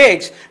of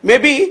lakes.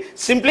 Maybe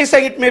simply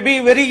saying it may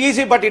be very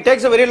easy, but it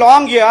takes a very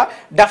long year.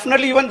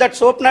 Definitely even that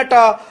soap nut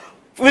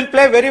will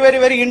play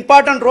very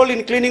important role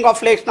in cleaning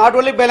of lakes. Not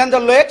only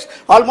Bellandur lakes,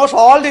 almost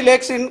all the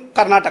lakes in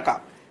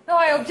Karnataka. No,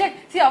 I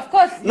object. See, of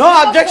course. No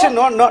objection.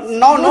 No need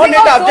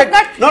to object.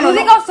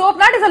 Using of soap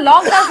nut is a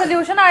long-term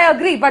solution. I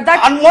agree, but that,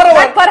 and moreover,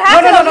 that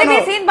perhaps will only be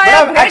seen by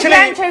our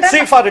great-grandchildren.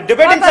 See, for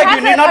debating sake,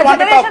 you need not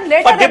want to talk.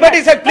 For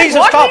debating sake, please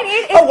stop.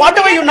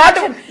 Whatever you not,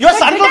 your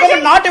central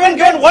government not even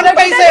given one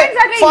paise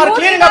for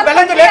cleaning up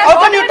Bellandur Lake. How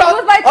can you talk?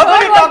 How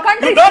can you talk?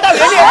 You don't have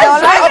any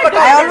idea.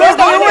 I always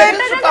do it.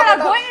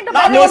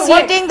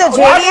 Seating the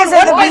JDS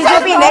and the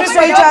BJP next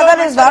to each other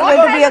is not going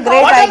to be a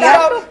great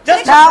idea.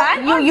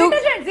 Now,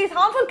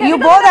 you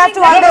both have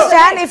to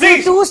understand, if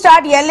you two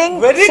start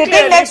yelling,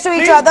 sitting next to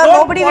each other,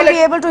 nobody will be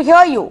able to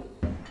hear you.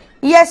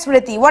 Yes,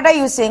 Smriti, what are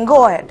you saying?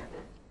 Go ahead.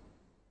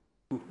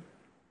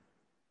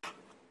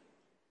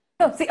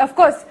 No, see, of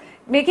course,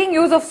 making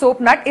use of soap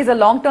nut is a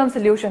long-term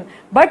solution.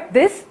 But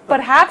this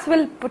perhaps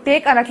will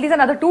take at least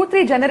another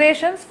 2-3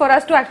 generations for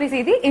us to actually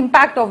see the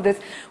impact of this.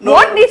 No,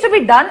 what needs to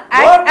be done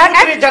at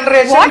present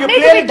is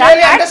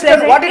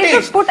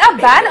to put a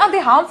ban on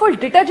the harmful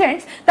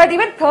detergents that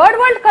even third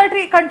world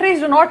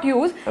countries do not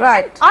use.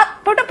 Right.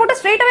 Put a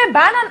straightaway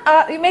ban on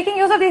making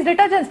use of these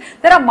detergents.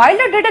 There are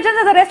milder detergents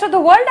that the rest of the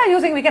world are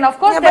using. We can of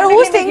course but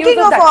who's thinking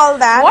of all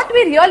that? What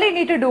we really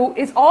need to do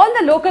is all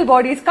the local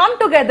bodies come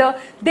together,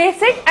 they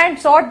sit and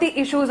sort the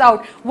issues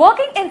out.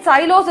 Working in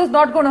silos is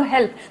not going to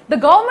help. The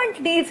government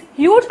needs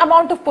huge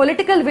amount of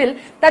political will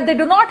that they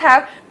do not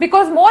have,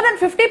 because more than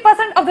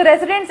 50% of the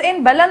residents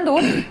in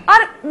Bellandur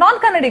are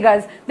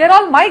non-Kannadigas. They're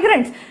all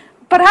migrants.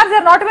 Perhaps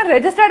they're not even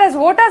registered as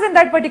voters in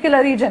that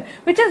particular region,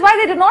 which is why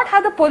they do not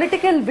have the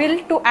political will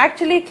to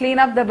actually clean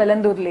up the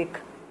Bellandur Lake.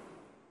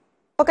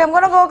 Okay, I'm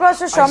going to go across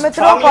to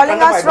Soumitra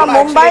calling us from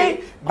Mumbai.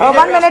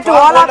 1 minute to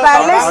all our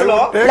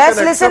panelists.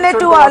 Let's listen in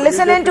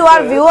to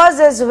our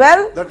viewers as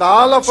well.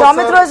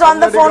 Soumitra is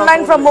on the phone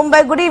line from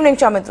Mumbai. Good evening,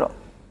 Soumitra.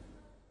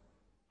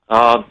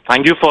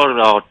 Thank you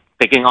for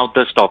taking out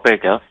this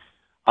topic.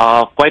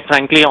 Quite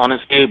frankly,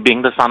 honestly,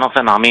 being the son of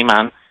an army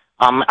man,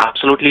 I'm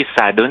absolutely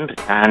saddened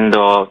and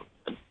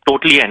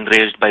totally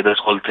enraged by this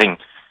whole thing.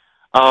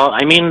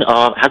 I mean,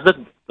 has the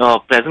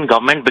present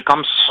government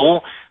become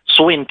so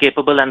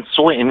incapable and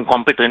so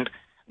incompetent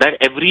that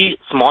every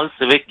small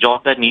civic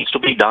job that needs to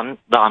be done,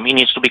 the army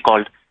needs to be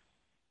called?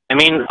 I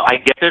mean, I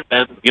get it,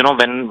 when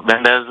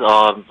there's,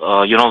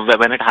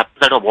 when it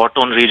happens at a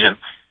war-torn region,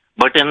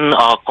 but in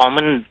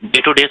common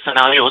day-to-day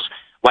scenarios,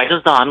 why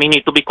does the army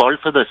need to be called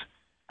for this?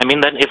 I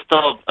mean, then if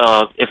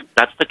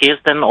that's the case,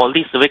 then all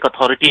these civic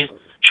authorities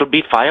should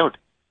be fired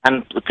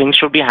and things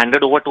should be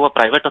handed over to a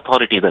private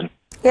authority then.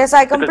 Yes,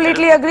 I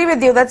completely agree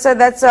with you. That's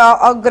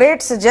a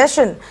great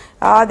suggestion,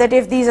 that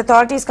if these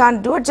authorities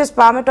can't do it, just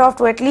palm it off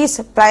to at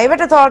least private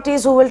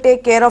authorities who will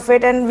take care of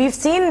it. And we've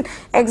seen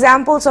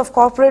examples of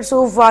corporates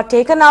who've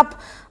taken up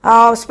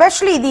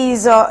especially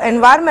these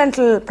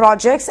environmental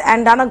projects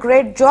and done a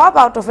great job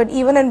out of it,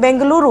 even in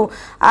Bengaluru.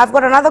 I've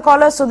got another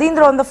caller,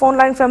 Sudhindra, on the phone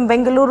line from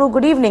Bengaluru.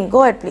 Good evening.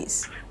 Go ahead,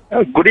 please.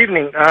 Good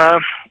evening.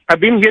 I've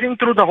been hearing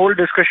through the whole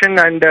discussion,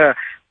 and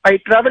I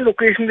travel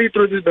occasionally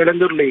through this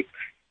Bellandur Lake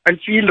and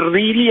feel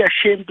really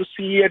ashamed to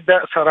see at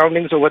the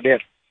surroundings over there.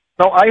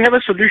 Now, I have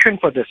a solution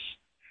for this.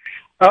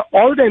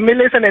 All the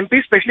MLAs and MPs,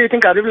 especially I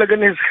think Arif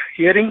Lagan is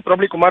hearing,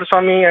 probably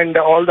Kumaraswamy and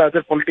all the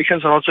other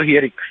politicians are also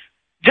hearing.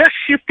 Just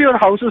shift your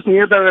houses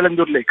near the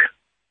Bellandur Lake.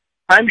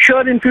 I'm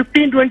sure in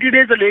 15-20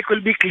 days the lake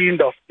will be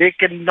cleaned off. They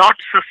cannot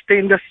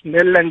sustain the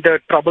smell and the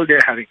trouble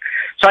they're having.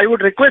 So I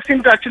would request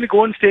him to actually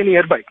go and stay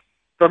nearby.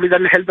 Probably that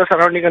will help the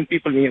surrounding and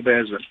people nearby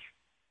as well.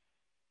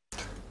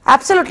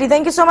 Absolutely.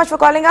 Thank you so much for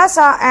calling us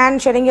and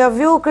sharing your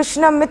view.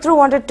 Krishna Mitru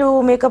wanted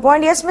to make a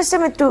point. Yes, Mr.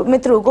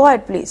 Mitru, go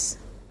ahead, please.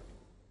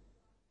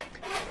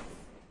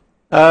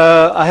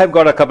 I have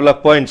got a couple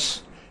of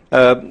points.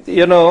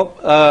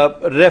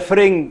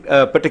 Referring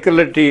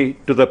particularly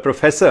to the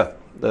professor,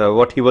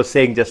 what he was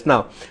saying just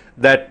now,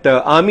 that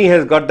army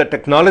has got the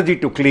technology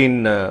to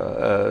clean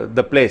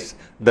the place,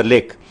 the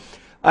lake.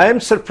 I am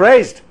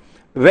surprised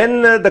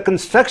when the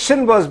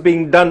construction was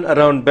being done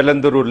around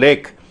Bellanduru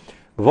Lake.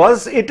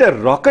 Was it a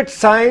rocket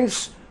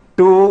science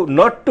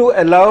not to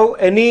allow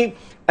any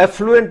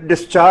effluent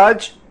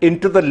discharge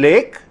into the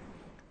lake?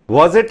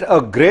 Was it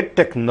a great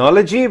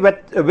technology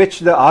which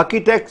the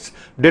architects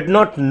did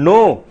not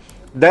know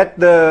that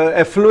the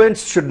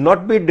effluents should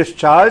not be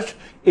discharged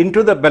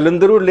into the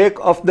Bellanduru Lake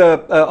of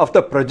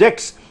the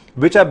projects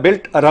which are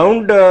built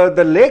around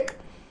the lake?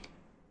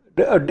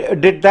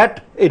 Did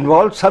that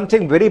involve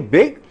something very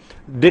big?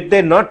 Did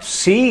they not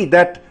see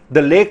that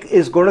the lake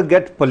is going to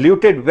get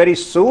polluted very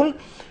soon?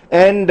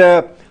 And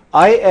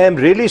I am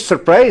really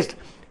surprised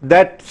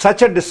that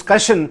such a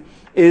discussion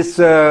is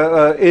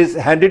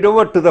handed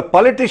over to the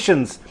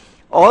politicians.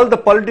 All the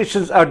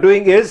politicians are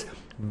doing is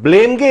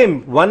blame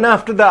game, one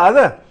after the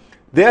other.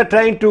 They are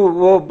trying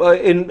to,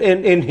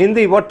 in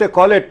Hindi, what they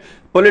call it,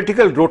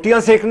 political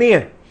rotiyan sekni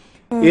hai.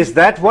 Is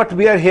that what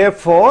we are here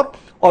for?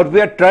 Or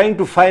we are trying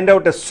to find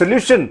out a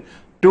solution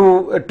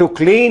to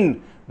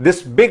clean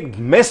this big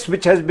mess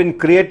which has been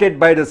created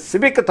by the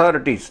civic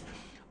authorities?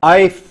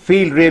 I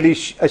feel really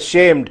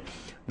ashamed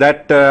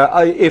that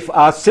if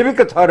our civic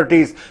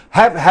authorities,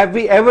 have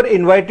we ever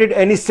invited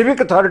any civic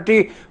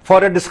authority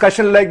for a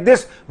discussion like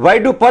this? Why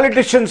do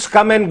politicians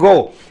come and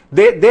go?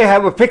 They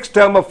have a fixed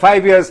term of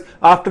 5 years.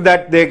 After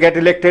that they get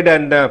elected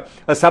and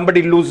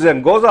somebody loses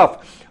and goes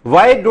off.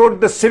 Why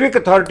don't the civic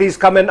authorities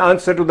come and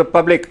answer to the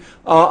public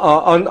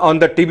on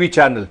the TV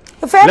channel?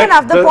 Fair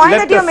enough. The point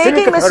that you're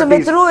making, Mr.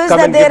 Mithru, is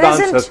that there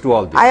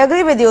isn't, I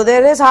agree with you,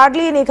 there is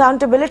hardly any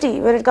accountability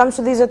when it comes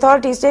to these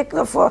authorities. Take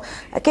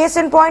a case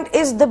in point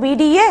is the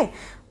BDA,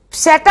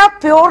 set up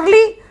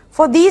purely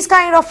for these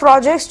kind of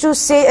projects to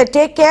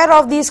take care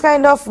of these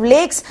kind of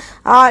lakes,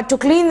 to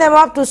clean them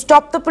up, to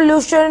stop the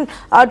pollution,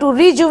 to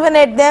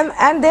rejuvenate them,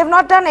 and they have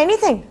not done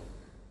anything.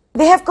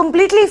 They have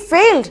completely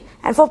failed,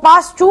 and for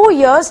past 2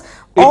 years,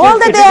 all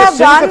that they have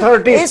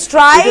done is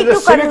try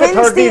to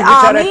convince the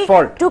army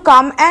to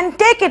come and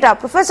take it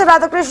up. Professor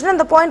Radhakrishnan,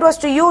 the point was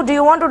to you. Do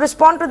you want to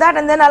respond to that?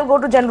 And then I'll go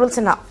to General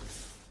Sinha.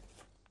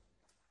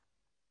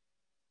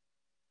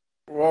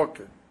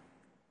 Okay.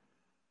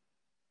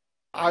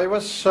 I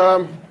was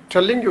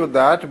telling you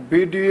that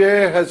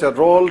BDA has a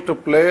role to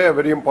play, a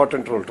very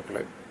important role to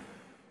play.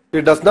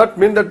 It does not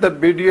mean that the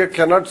BDA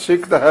cannot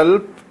seek the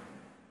help.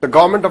 The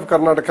government of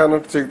Karnataka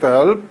cannot seek the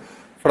help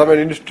from an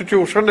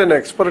institution, an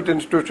expert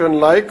institution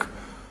like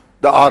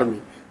the army.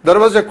 There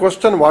was a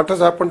question, what has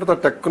happened to the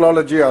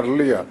technology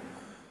earlier?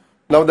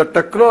 Now the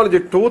technology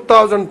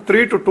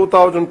 2003 to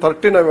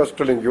 2013, I was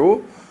telling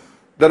you,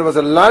 there was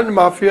a land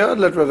mafia,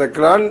 there was a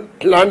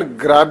land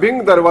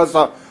grabbing, there was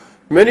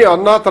many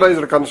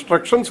unauthorized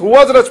constructions. Who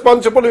was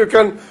responsible? You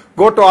can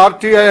go to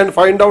RTI and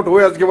find out who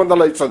has given the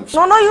license.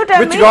 No, you tell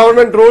me. Which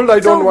government ruled, I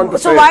don't want to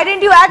say. So why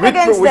didn't you act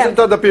against them? Which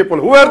are the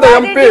people? Who are the Why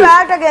MPs? didn't you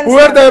act against Who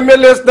are the them?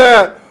 MLAs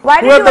there? Why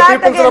Who didn't are you the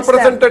act people's against them?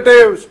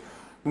 representatives?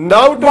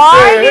 Now to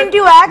Why say, didn't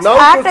you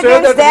act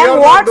against them?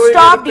 What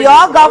stopped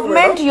your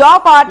government, your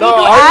party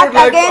to act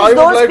against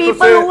those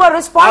people who were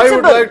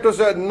responsible? I would like to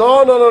say,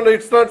 no,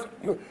 it's not.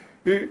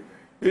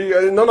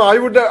 No, I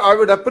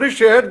would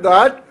appreciate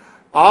that.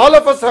 All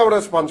of us have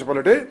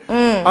responsibility,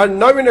 and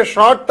now in a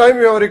short time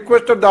we have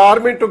requested the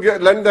army to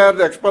lend their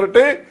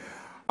expertise,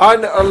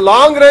 and a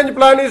long-range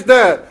plan is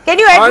there. Can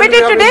you admit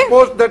it today?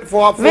 Will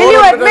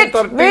you admit,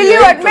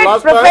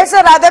 Professor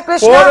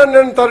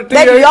Radhakrishnan,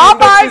 that your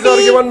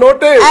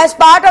party, as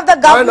part of the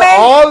government,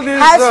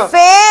 has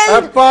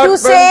failed to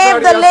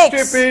save the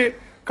lakes?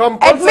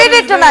 Admit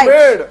it tonight.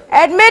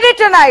 Admit it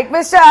tonight,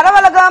 Mr.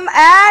 Aravalagam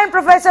and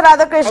Professor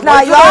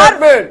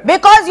Radhakrishnan.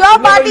 Because your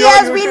party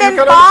has been in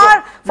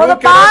power for the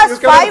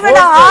past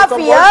 5.5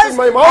 years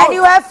and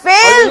you have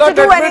failed to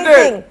do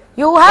anything.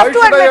 You have to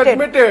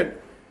admit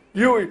it.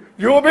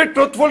 You be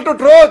truthful to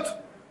truth.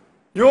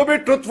 You be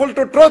truthful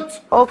to truth.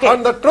 Okay.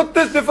 And the truth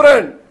is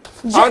different.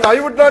 And I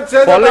would not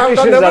say that I have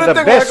done politicians are the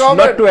everything best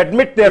not to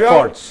admit their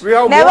faults.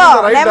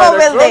 Never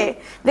will they.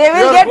 They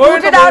will get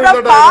booted out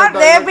of power.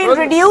 They have been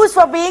reduced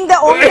for being the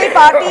only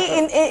party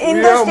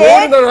in the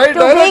state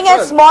to being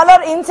a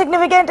smaller,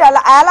 insignificant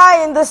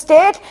ally in the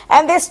state,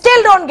 and they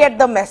still don't get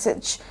the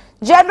message.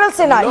 General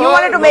Sinha, you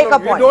wanted to make a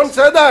point. We don't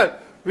say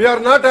that. We are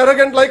not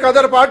arrogant like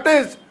other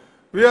parties.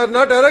 We are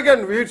not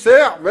arrogant. We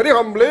say very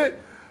humbly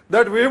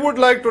that we would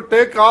like to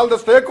take all the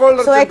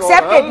stakeholders. So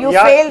accept it. You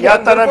failed.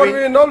 Therefore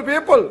we know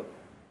people.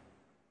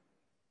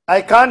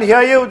 I can't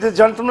hear you. The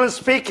gentleman is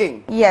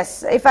speaking.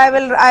 Yes. If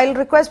I'll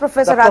request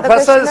Professor Radhakrishnan. The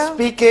professor is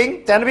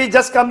speaking. Can we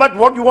just come back?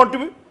 What you want to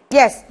be?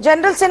 Yes.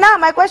 General Sinha,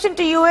 my question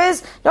to you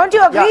is, don't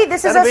you agree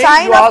this is a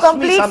sign of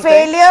complete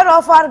failure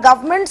of our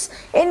governments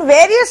in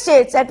various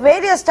states at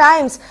various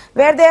times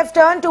where they have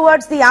turned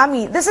towards the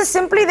army? This is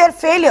simply their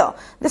failure.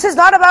 This is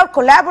not about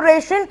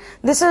collaboration.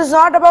 This is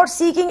not about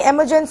seeking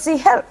emergency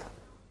help.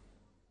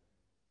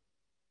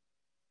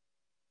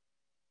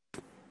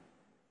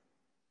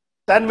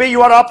 Tanvi,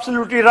 you are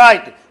absolutely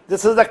right.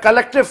 This is the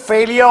collective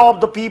failure of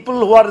the people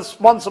who are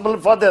responsible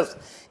for this.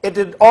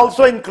 It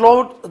also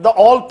includes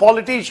all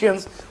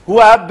politicians who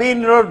have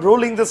been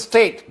ruling the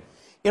state.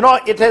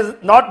 It has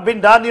not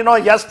been done,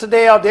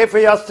 yesterday or day for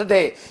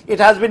yesterday. It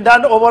has been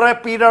done over a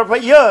period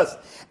of years.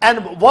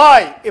 And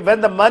why?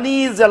 When the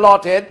money is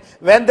allotted,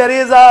 when there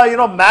is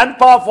a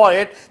manpower for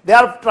it, they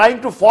are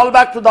trying to fall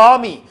back to the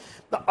army.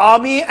 The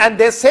army, and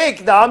they say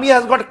the army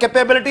has got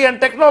capability and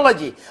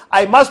technology.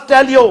 I must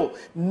tell you,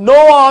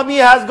 no army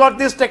has got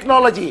this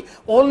technology.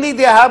 Only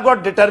they have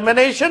got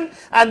determination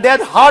and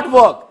their hard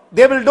work.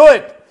 They will do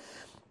it.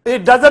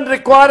 It doesn't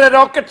require a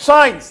rocket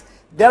science.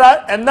 There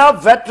are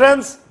enough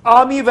veterans,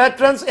 army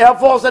veterans, air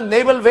force and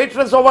naval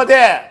veterans over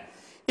there.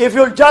 If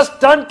you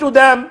just turn to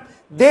them,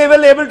 they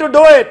will able to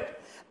do it.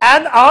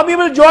 and army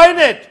will join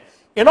it.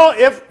 You know,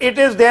 if it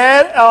is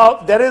there,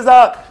 there is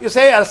a, you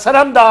say, a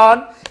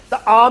Saramdan,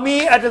 the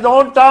army at its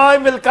own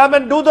time will come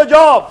and do the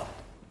job.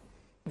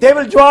 They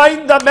will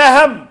join the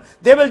mayhem.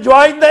 They will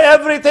join the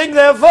everything,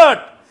 the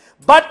effort.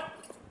 But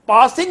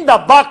passing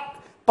the buck,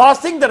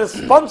 passing the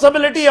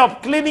responsibility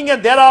of cleaning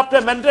and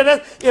thereafter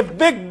maintenance, a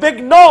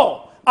big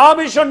no.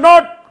 Army should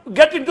not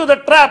get into the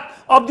trap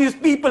of these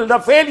people, the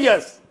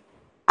failures.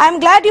 I'm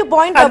glad you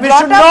pointed out. And we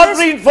should not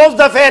reinforce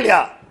the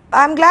failure.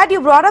 I'm glad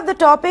you brought up the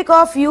topic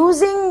of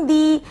using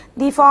the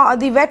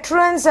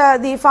veterans,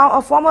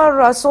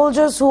 former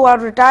soldiers who are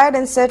retired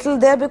and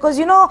settled there, because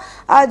you know,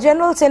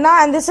 General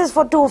Sinha, and this is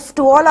for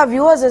to all our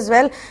viewers as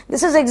well,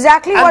 this is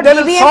exactly what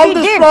BBMP did. They will solve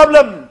this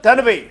problem,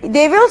 Tanvi.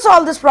 They will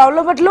solve this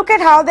problem, but look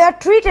at how they are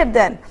treated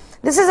then.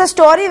 This is a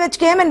story which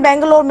came in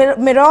Bangalore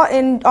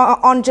Mirror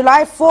on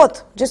July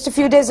 4th, just a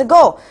few days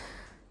ago.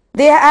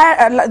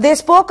 They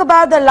spoke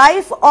about the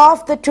life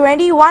of the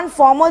 21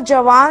 former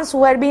Jawans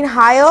who had been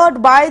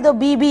hired by the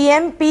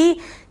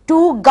BBMP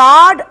to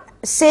guard,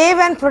 save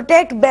and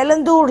protect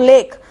Bellandur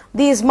Lake.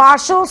 These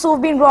marshals who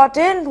have been brought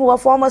in, who are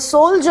former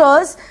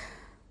soldiers,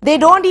 they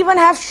don't even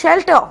have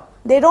shelter.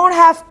 They don't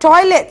have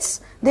toilets.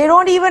 They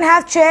don't even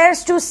have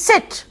chairs to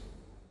sit.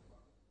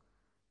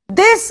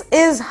 This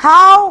is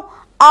how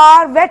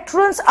our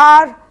veterans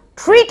are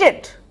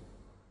treated.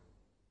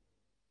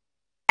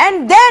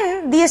 And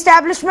then the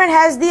establishment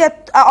has the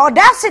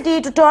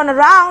audacity to turn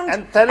around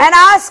and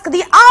ask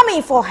the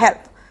army for help.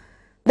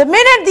 The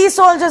minute these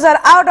soldiers are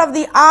out of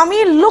the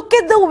army, look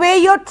at the way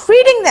you're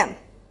treating them.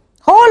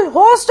 Whole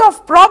host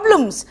of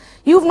problems.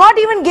 You've not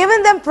even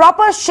given them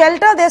proper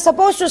shelter. They're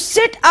supposed to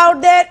sit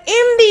out there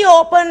in the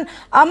open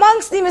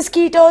amongst the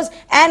mosquitoes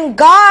and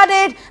guard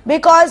it,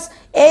 because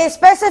a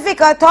specific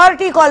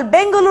authority called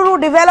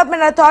Bengaluru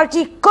Development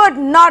Authority could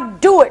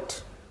not do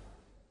it.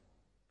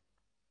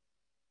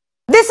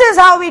 This is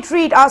how we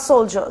treat our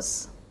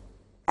soldiers,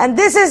 and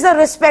this is the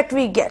respect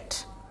we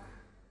get.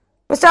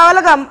 Mr.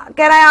 Avalagam,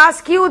 can I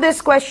ask you this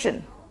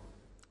question?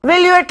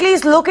 Will you at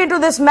least look into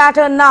this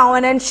matter now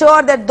and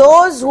ensure that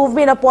those who've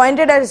been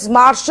appointed as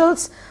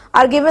marshals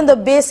are given the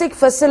basic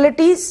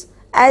facilities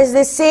as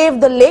they save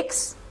the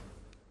lakes?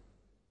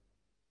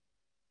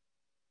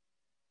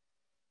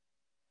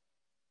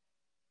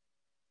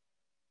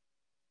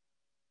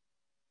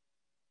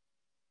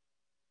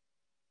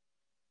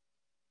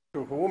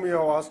 To whom you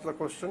have asked the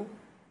question?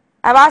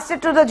 I've asked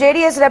it to the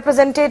JDS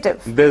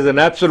representative. There's an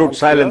absolute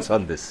silence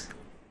on this.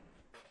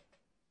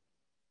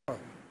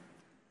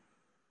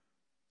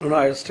 No,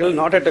 I still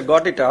not yet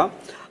got it.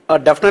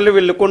 Definitely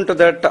we'll look into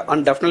that,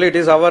 and definitely it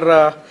is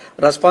our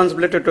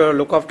responsibility to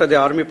look after the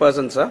army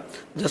persons.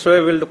 Just why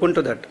we'll look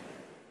into that.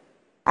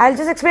 I'll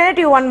just explain it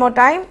to you one more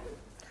time.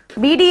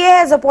 BDA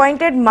has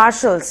appointed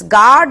marshals,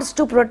 guards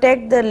to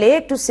protect the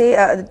lake,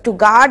 to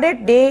guard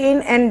it day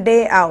in and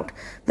day out.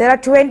 There are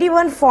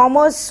 21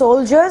 former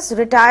soldiers,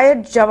 retired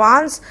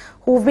Jawans,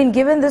 who've been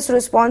given this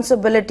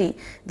responsibility.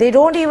 They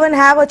don't even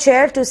have a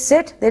chair to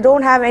sit. They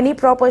don't have any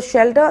proper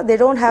shelter. They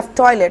don't have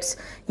toilets.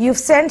 You've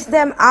sent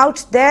them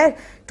out there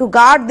to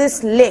guard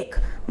this lake.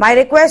 My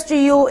request to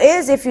you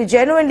is, if you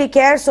genuinely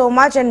care so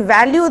much and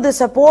value the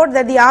support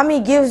that the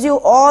army gives you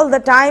all the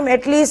time,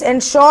 at least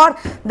ensure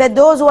that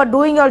those who are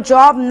doing your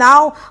job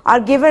now are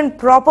given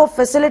proper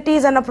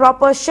facilities and a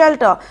proper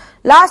shelter.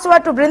 Last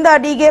word to Brinda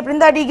Adige.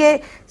 Brinda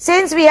Adige,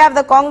 since we have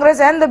the Congress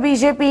and the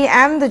BJP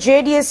and the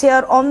JDS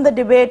here on the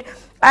debate,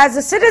 as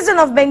a citizen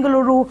of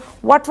Bengaluru,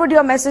 what would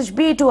your message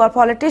be to our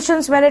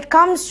politicians when it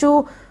comes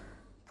to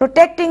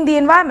protecting the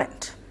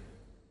environment?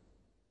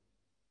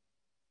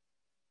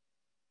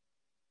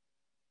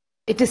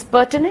 It is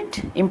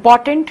pertinent,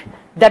 important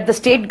that the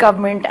state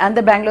government and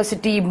the Bangalore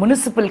City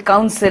Municipal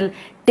Council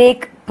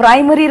take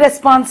primary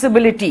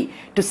responsibility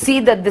to see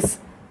that this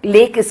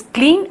lake is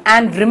clean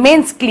and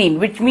remains clean,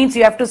 which means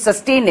you have to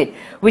sustain it,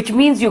 which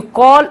means you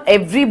call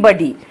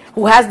everybody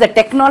who has the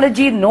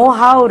technology,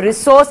 know-how,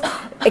 resource,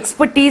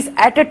 expertise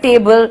at a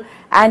table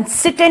and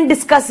sit and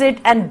discuss it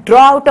and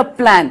draw out a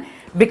plan,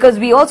 because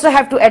we also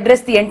have to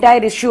address the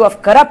entire issue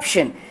of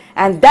corruption.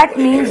 And that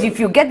means if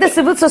you get the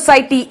civil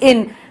society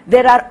in,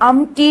 there are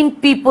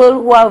umpteen people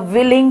who are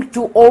willing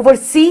to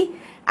oversee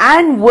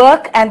and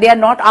work, and they are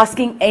not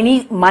asking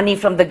any money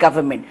from the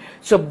government.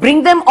 So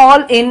bring them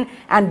all in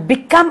and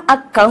become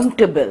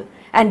accountable.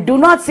 And do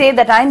not say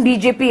that I'm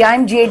BJP,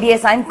 I'm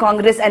JDS, I'm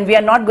Congress, and we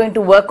are not going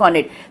to work on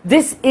it.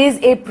 This is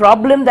a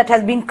problem that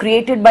has been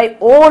created by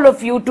all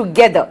of you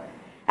together.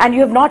 And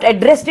you have not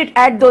addressed it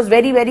at those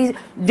very, very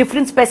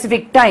different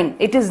specific time.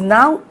 It is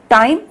now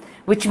time,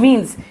 which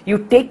means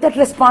you take that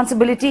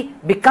responsibility,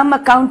 become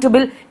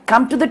accountable,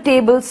 come to the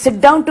table, sit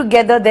down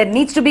together. There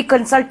needs to be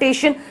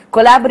consultation,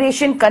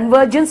 collaboration,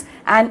 convergence,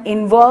 and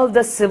involve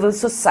the civil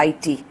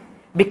society.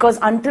 Because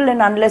until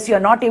and unless you are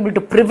not able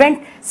to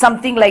prevent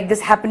something like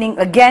this happening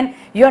again,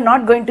 you are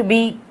not going to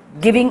be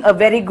giving a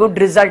very good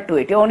result to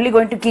it. You're only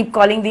going to keep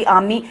calling the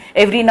army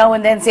every now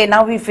and then, say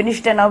now we've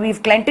finished and now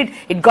we've cleansed it,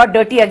 it got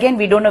dirty again,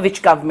 we don't know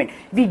which government.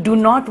 We do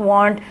not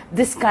want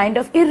this kind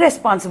of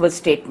irresponsible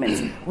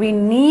statements. We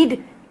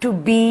need to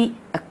be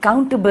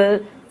accountable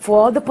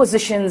for the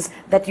positions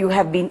that you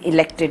have been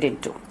elected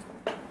into.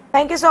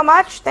 Thank you so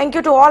much. Thank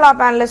you to all our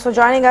panelists for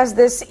joining us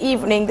this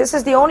evening. This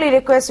is the only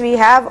request we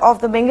have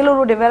of the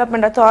Bengaluru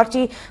Development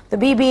Authority, the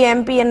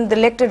BBMP and the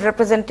elected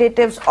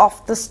representatives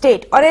of the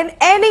state or in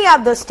any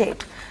other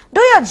state. Do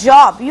your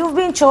job. You've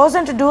been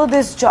chosen to do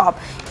this job.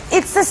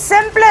 It's the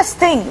simplest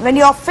thing when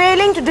you're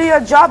failing to do your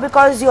job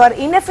because you are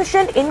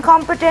inefficient,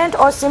 incompetent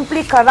or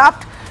simply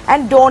corrupt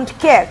and don't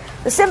care.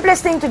 The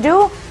simplest thing to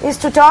do is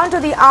to turn to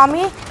the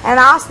army and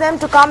ask them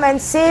to come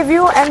and save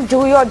you and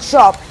do your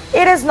job.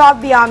 It is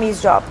not the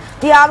army's job.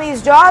 The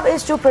army's job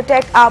is to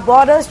protect our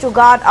borders, to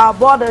guard our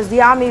borders.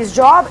 The army's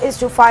job is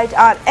to fight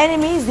our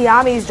enemies. The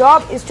army's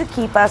job is to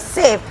keep us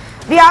safe.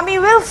 The army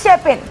will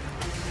step in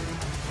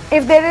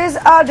if there is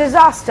a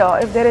disaster,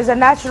 if there is a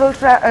natural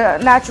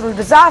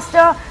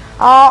disaster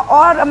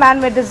or a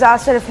man-made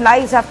disaster. If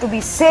lives have to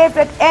be saved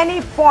at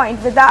any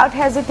point without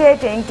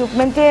hesitating to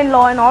maintain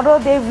law and order,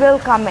 they will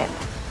come in.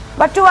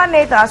 But to our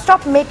netas,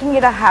 stop making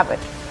it a habit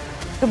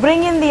to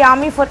bring in the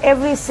army for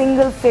every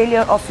single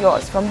failure of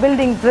yours, from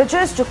building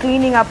bridges to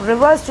cleaning up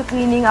rivers to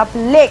cleaning up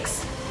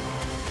lakes.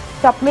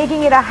 Stop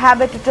making it a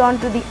habit to turn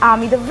to the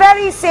army. The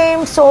very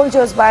same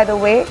soldiers, by the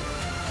way,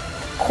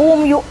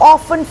 whom you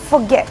often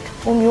forget,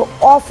 whom you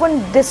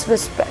often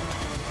disrespect.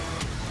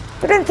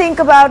 You didn't think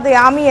about the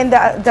army and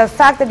the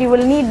fact that you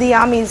will need the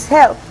army's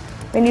help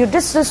when you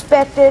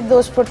disrespected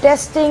those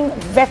protesting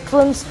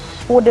veterans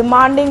who were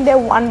demanding their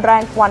one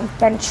rank, one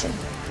pension.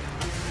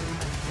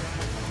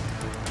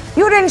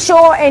 You didn't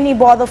show any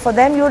bother for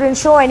them. You didn't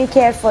show any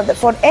care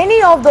for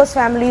any of those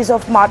families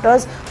of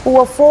martyrs who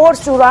were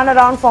forced to run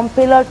around from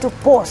pillar to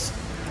post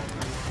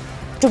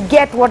to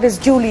get what is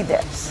duly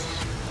theirs.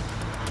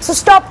 So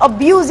stop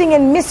abusing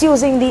and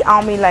misusing the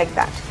army like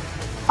that.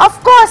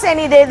 Of course,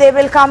 any day they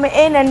will come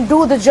in and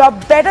do the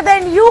job better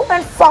than you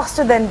and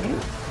faster than you.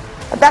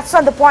 But that's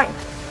not the point.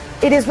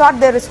 It is not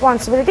their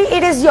responsibility.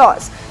 It is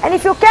yours. And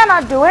if you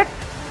cannot do it,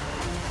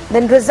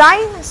 then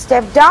resign,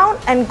 step down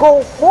and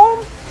go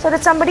home so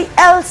that somebody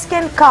else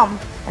can come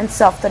and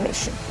serve the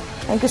nation.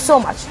 Thank you so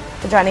much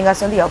for joining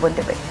us on the Urban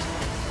Debate.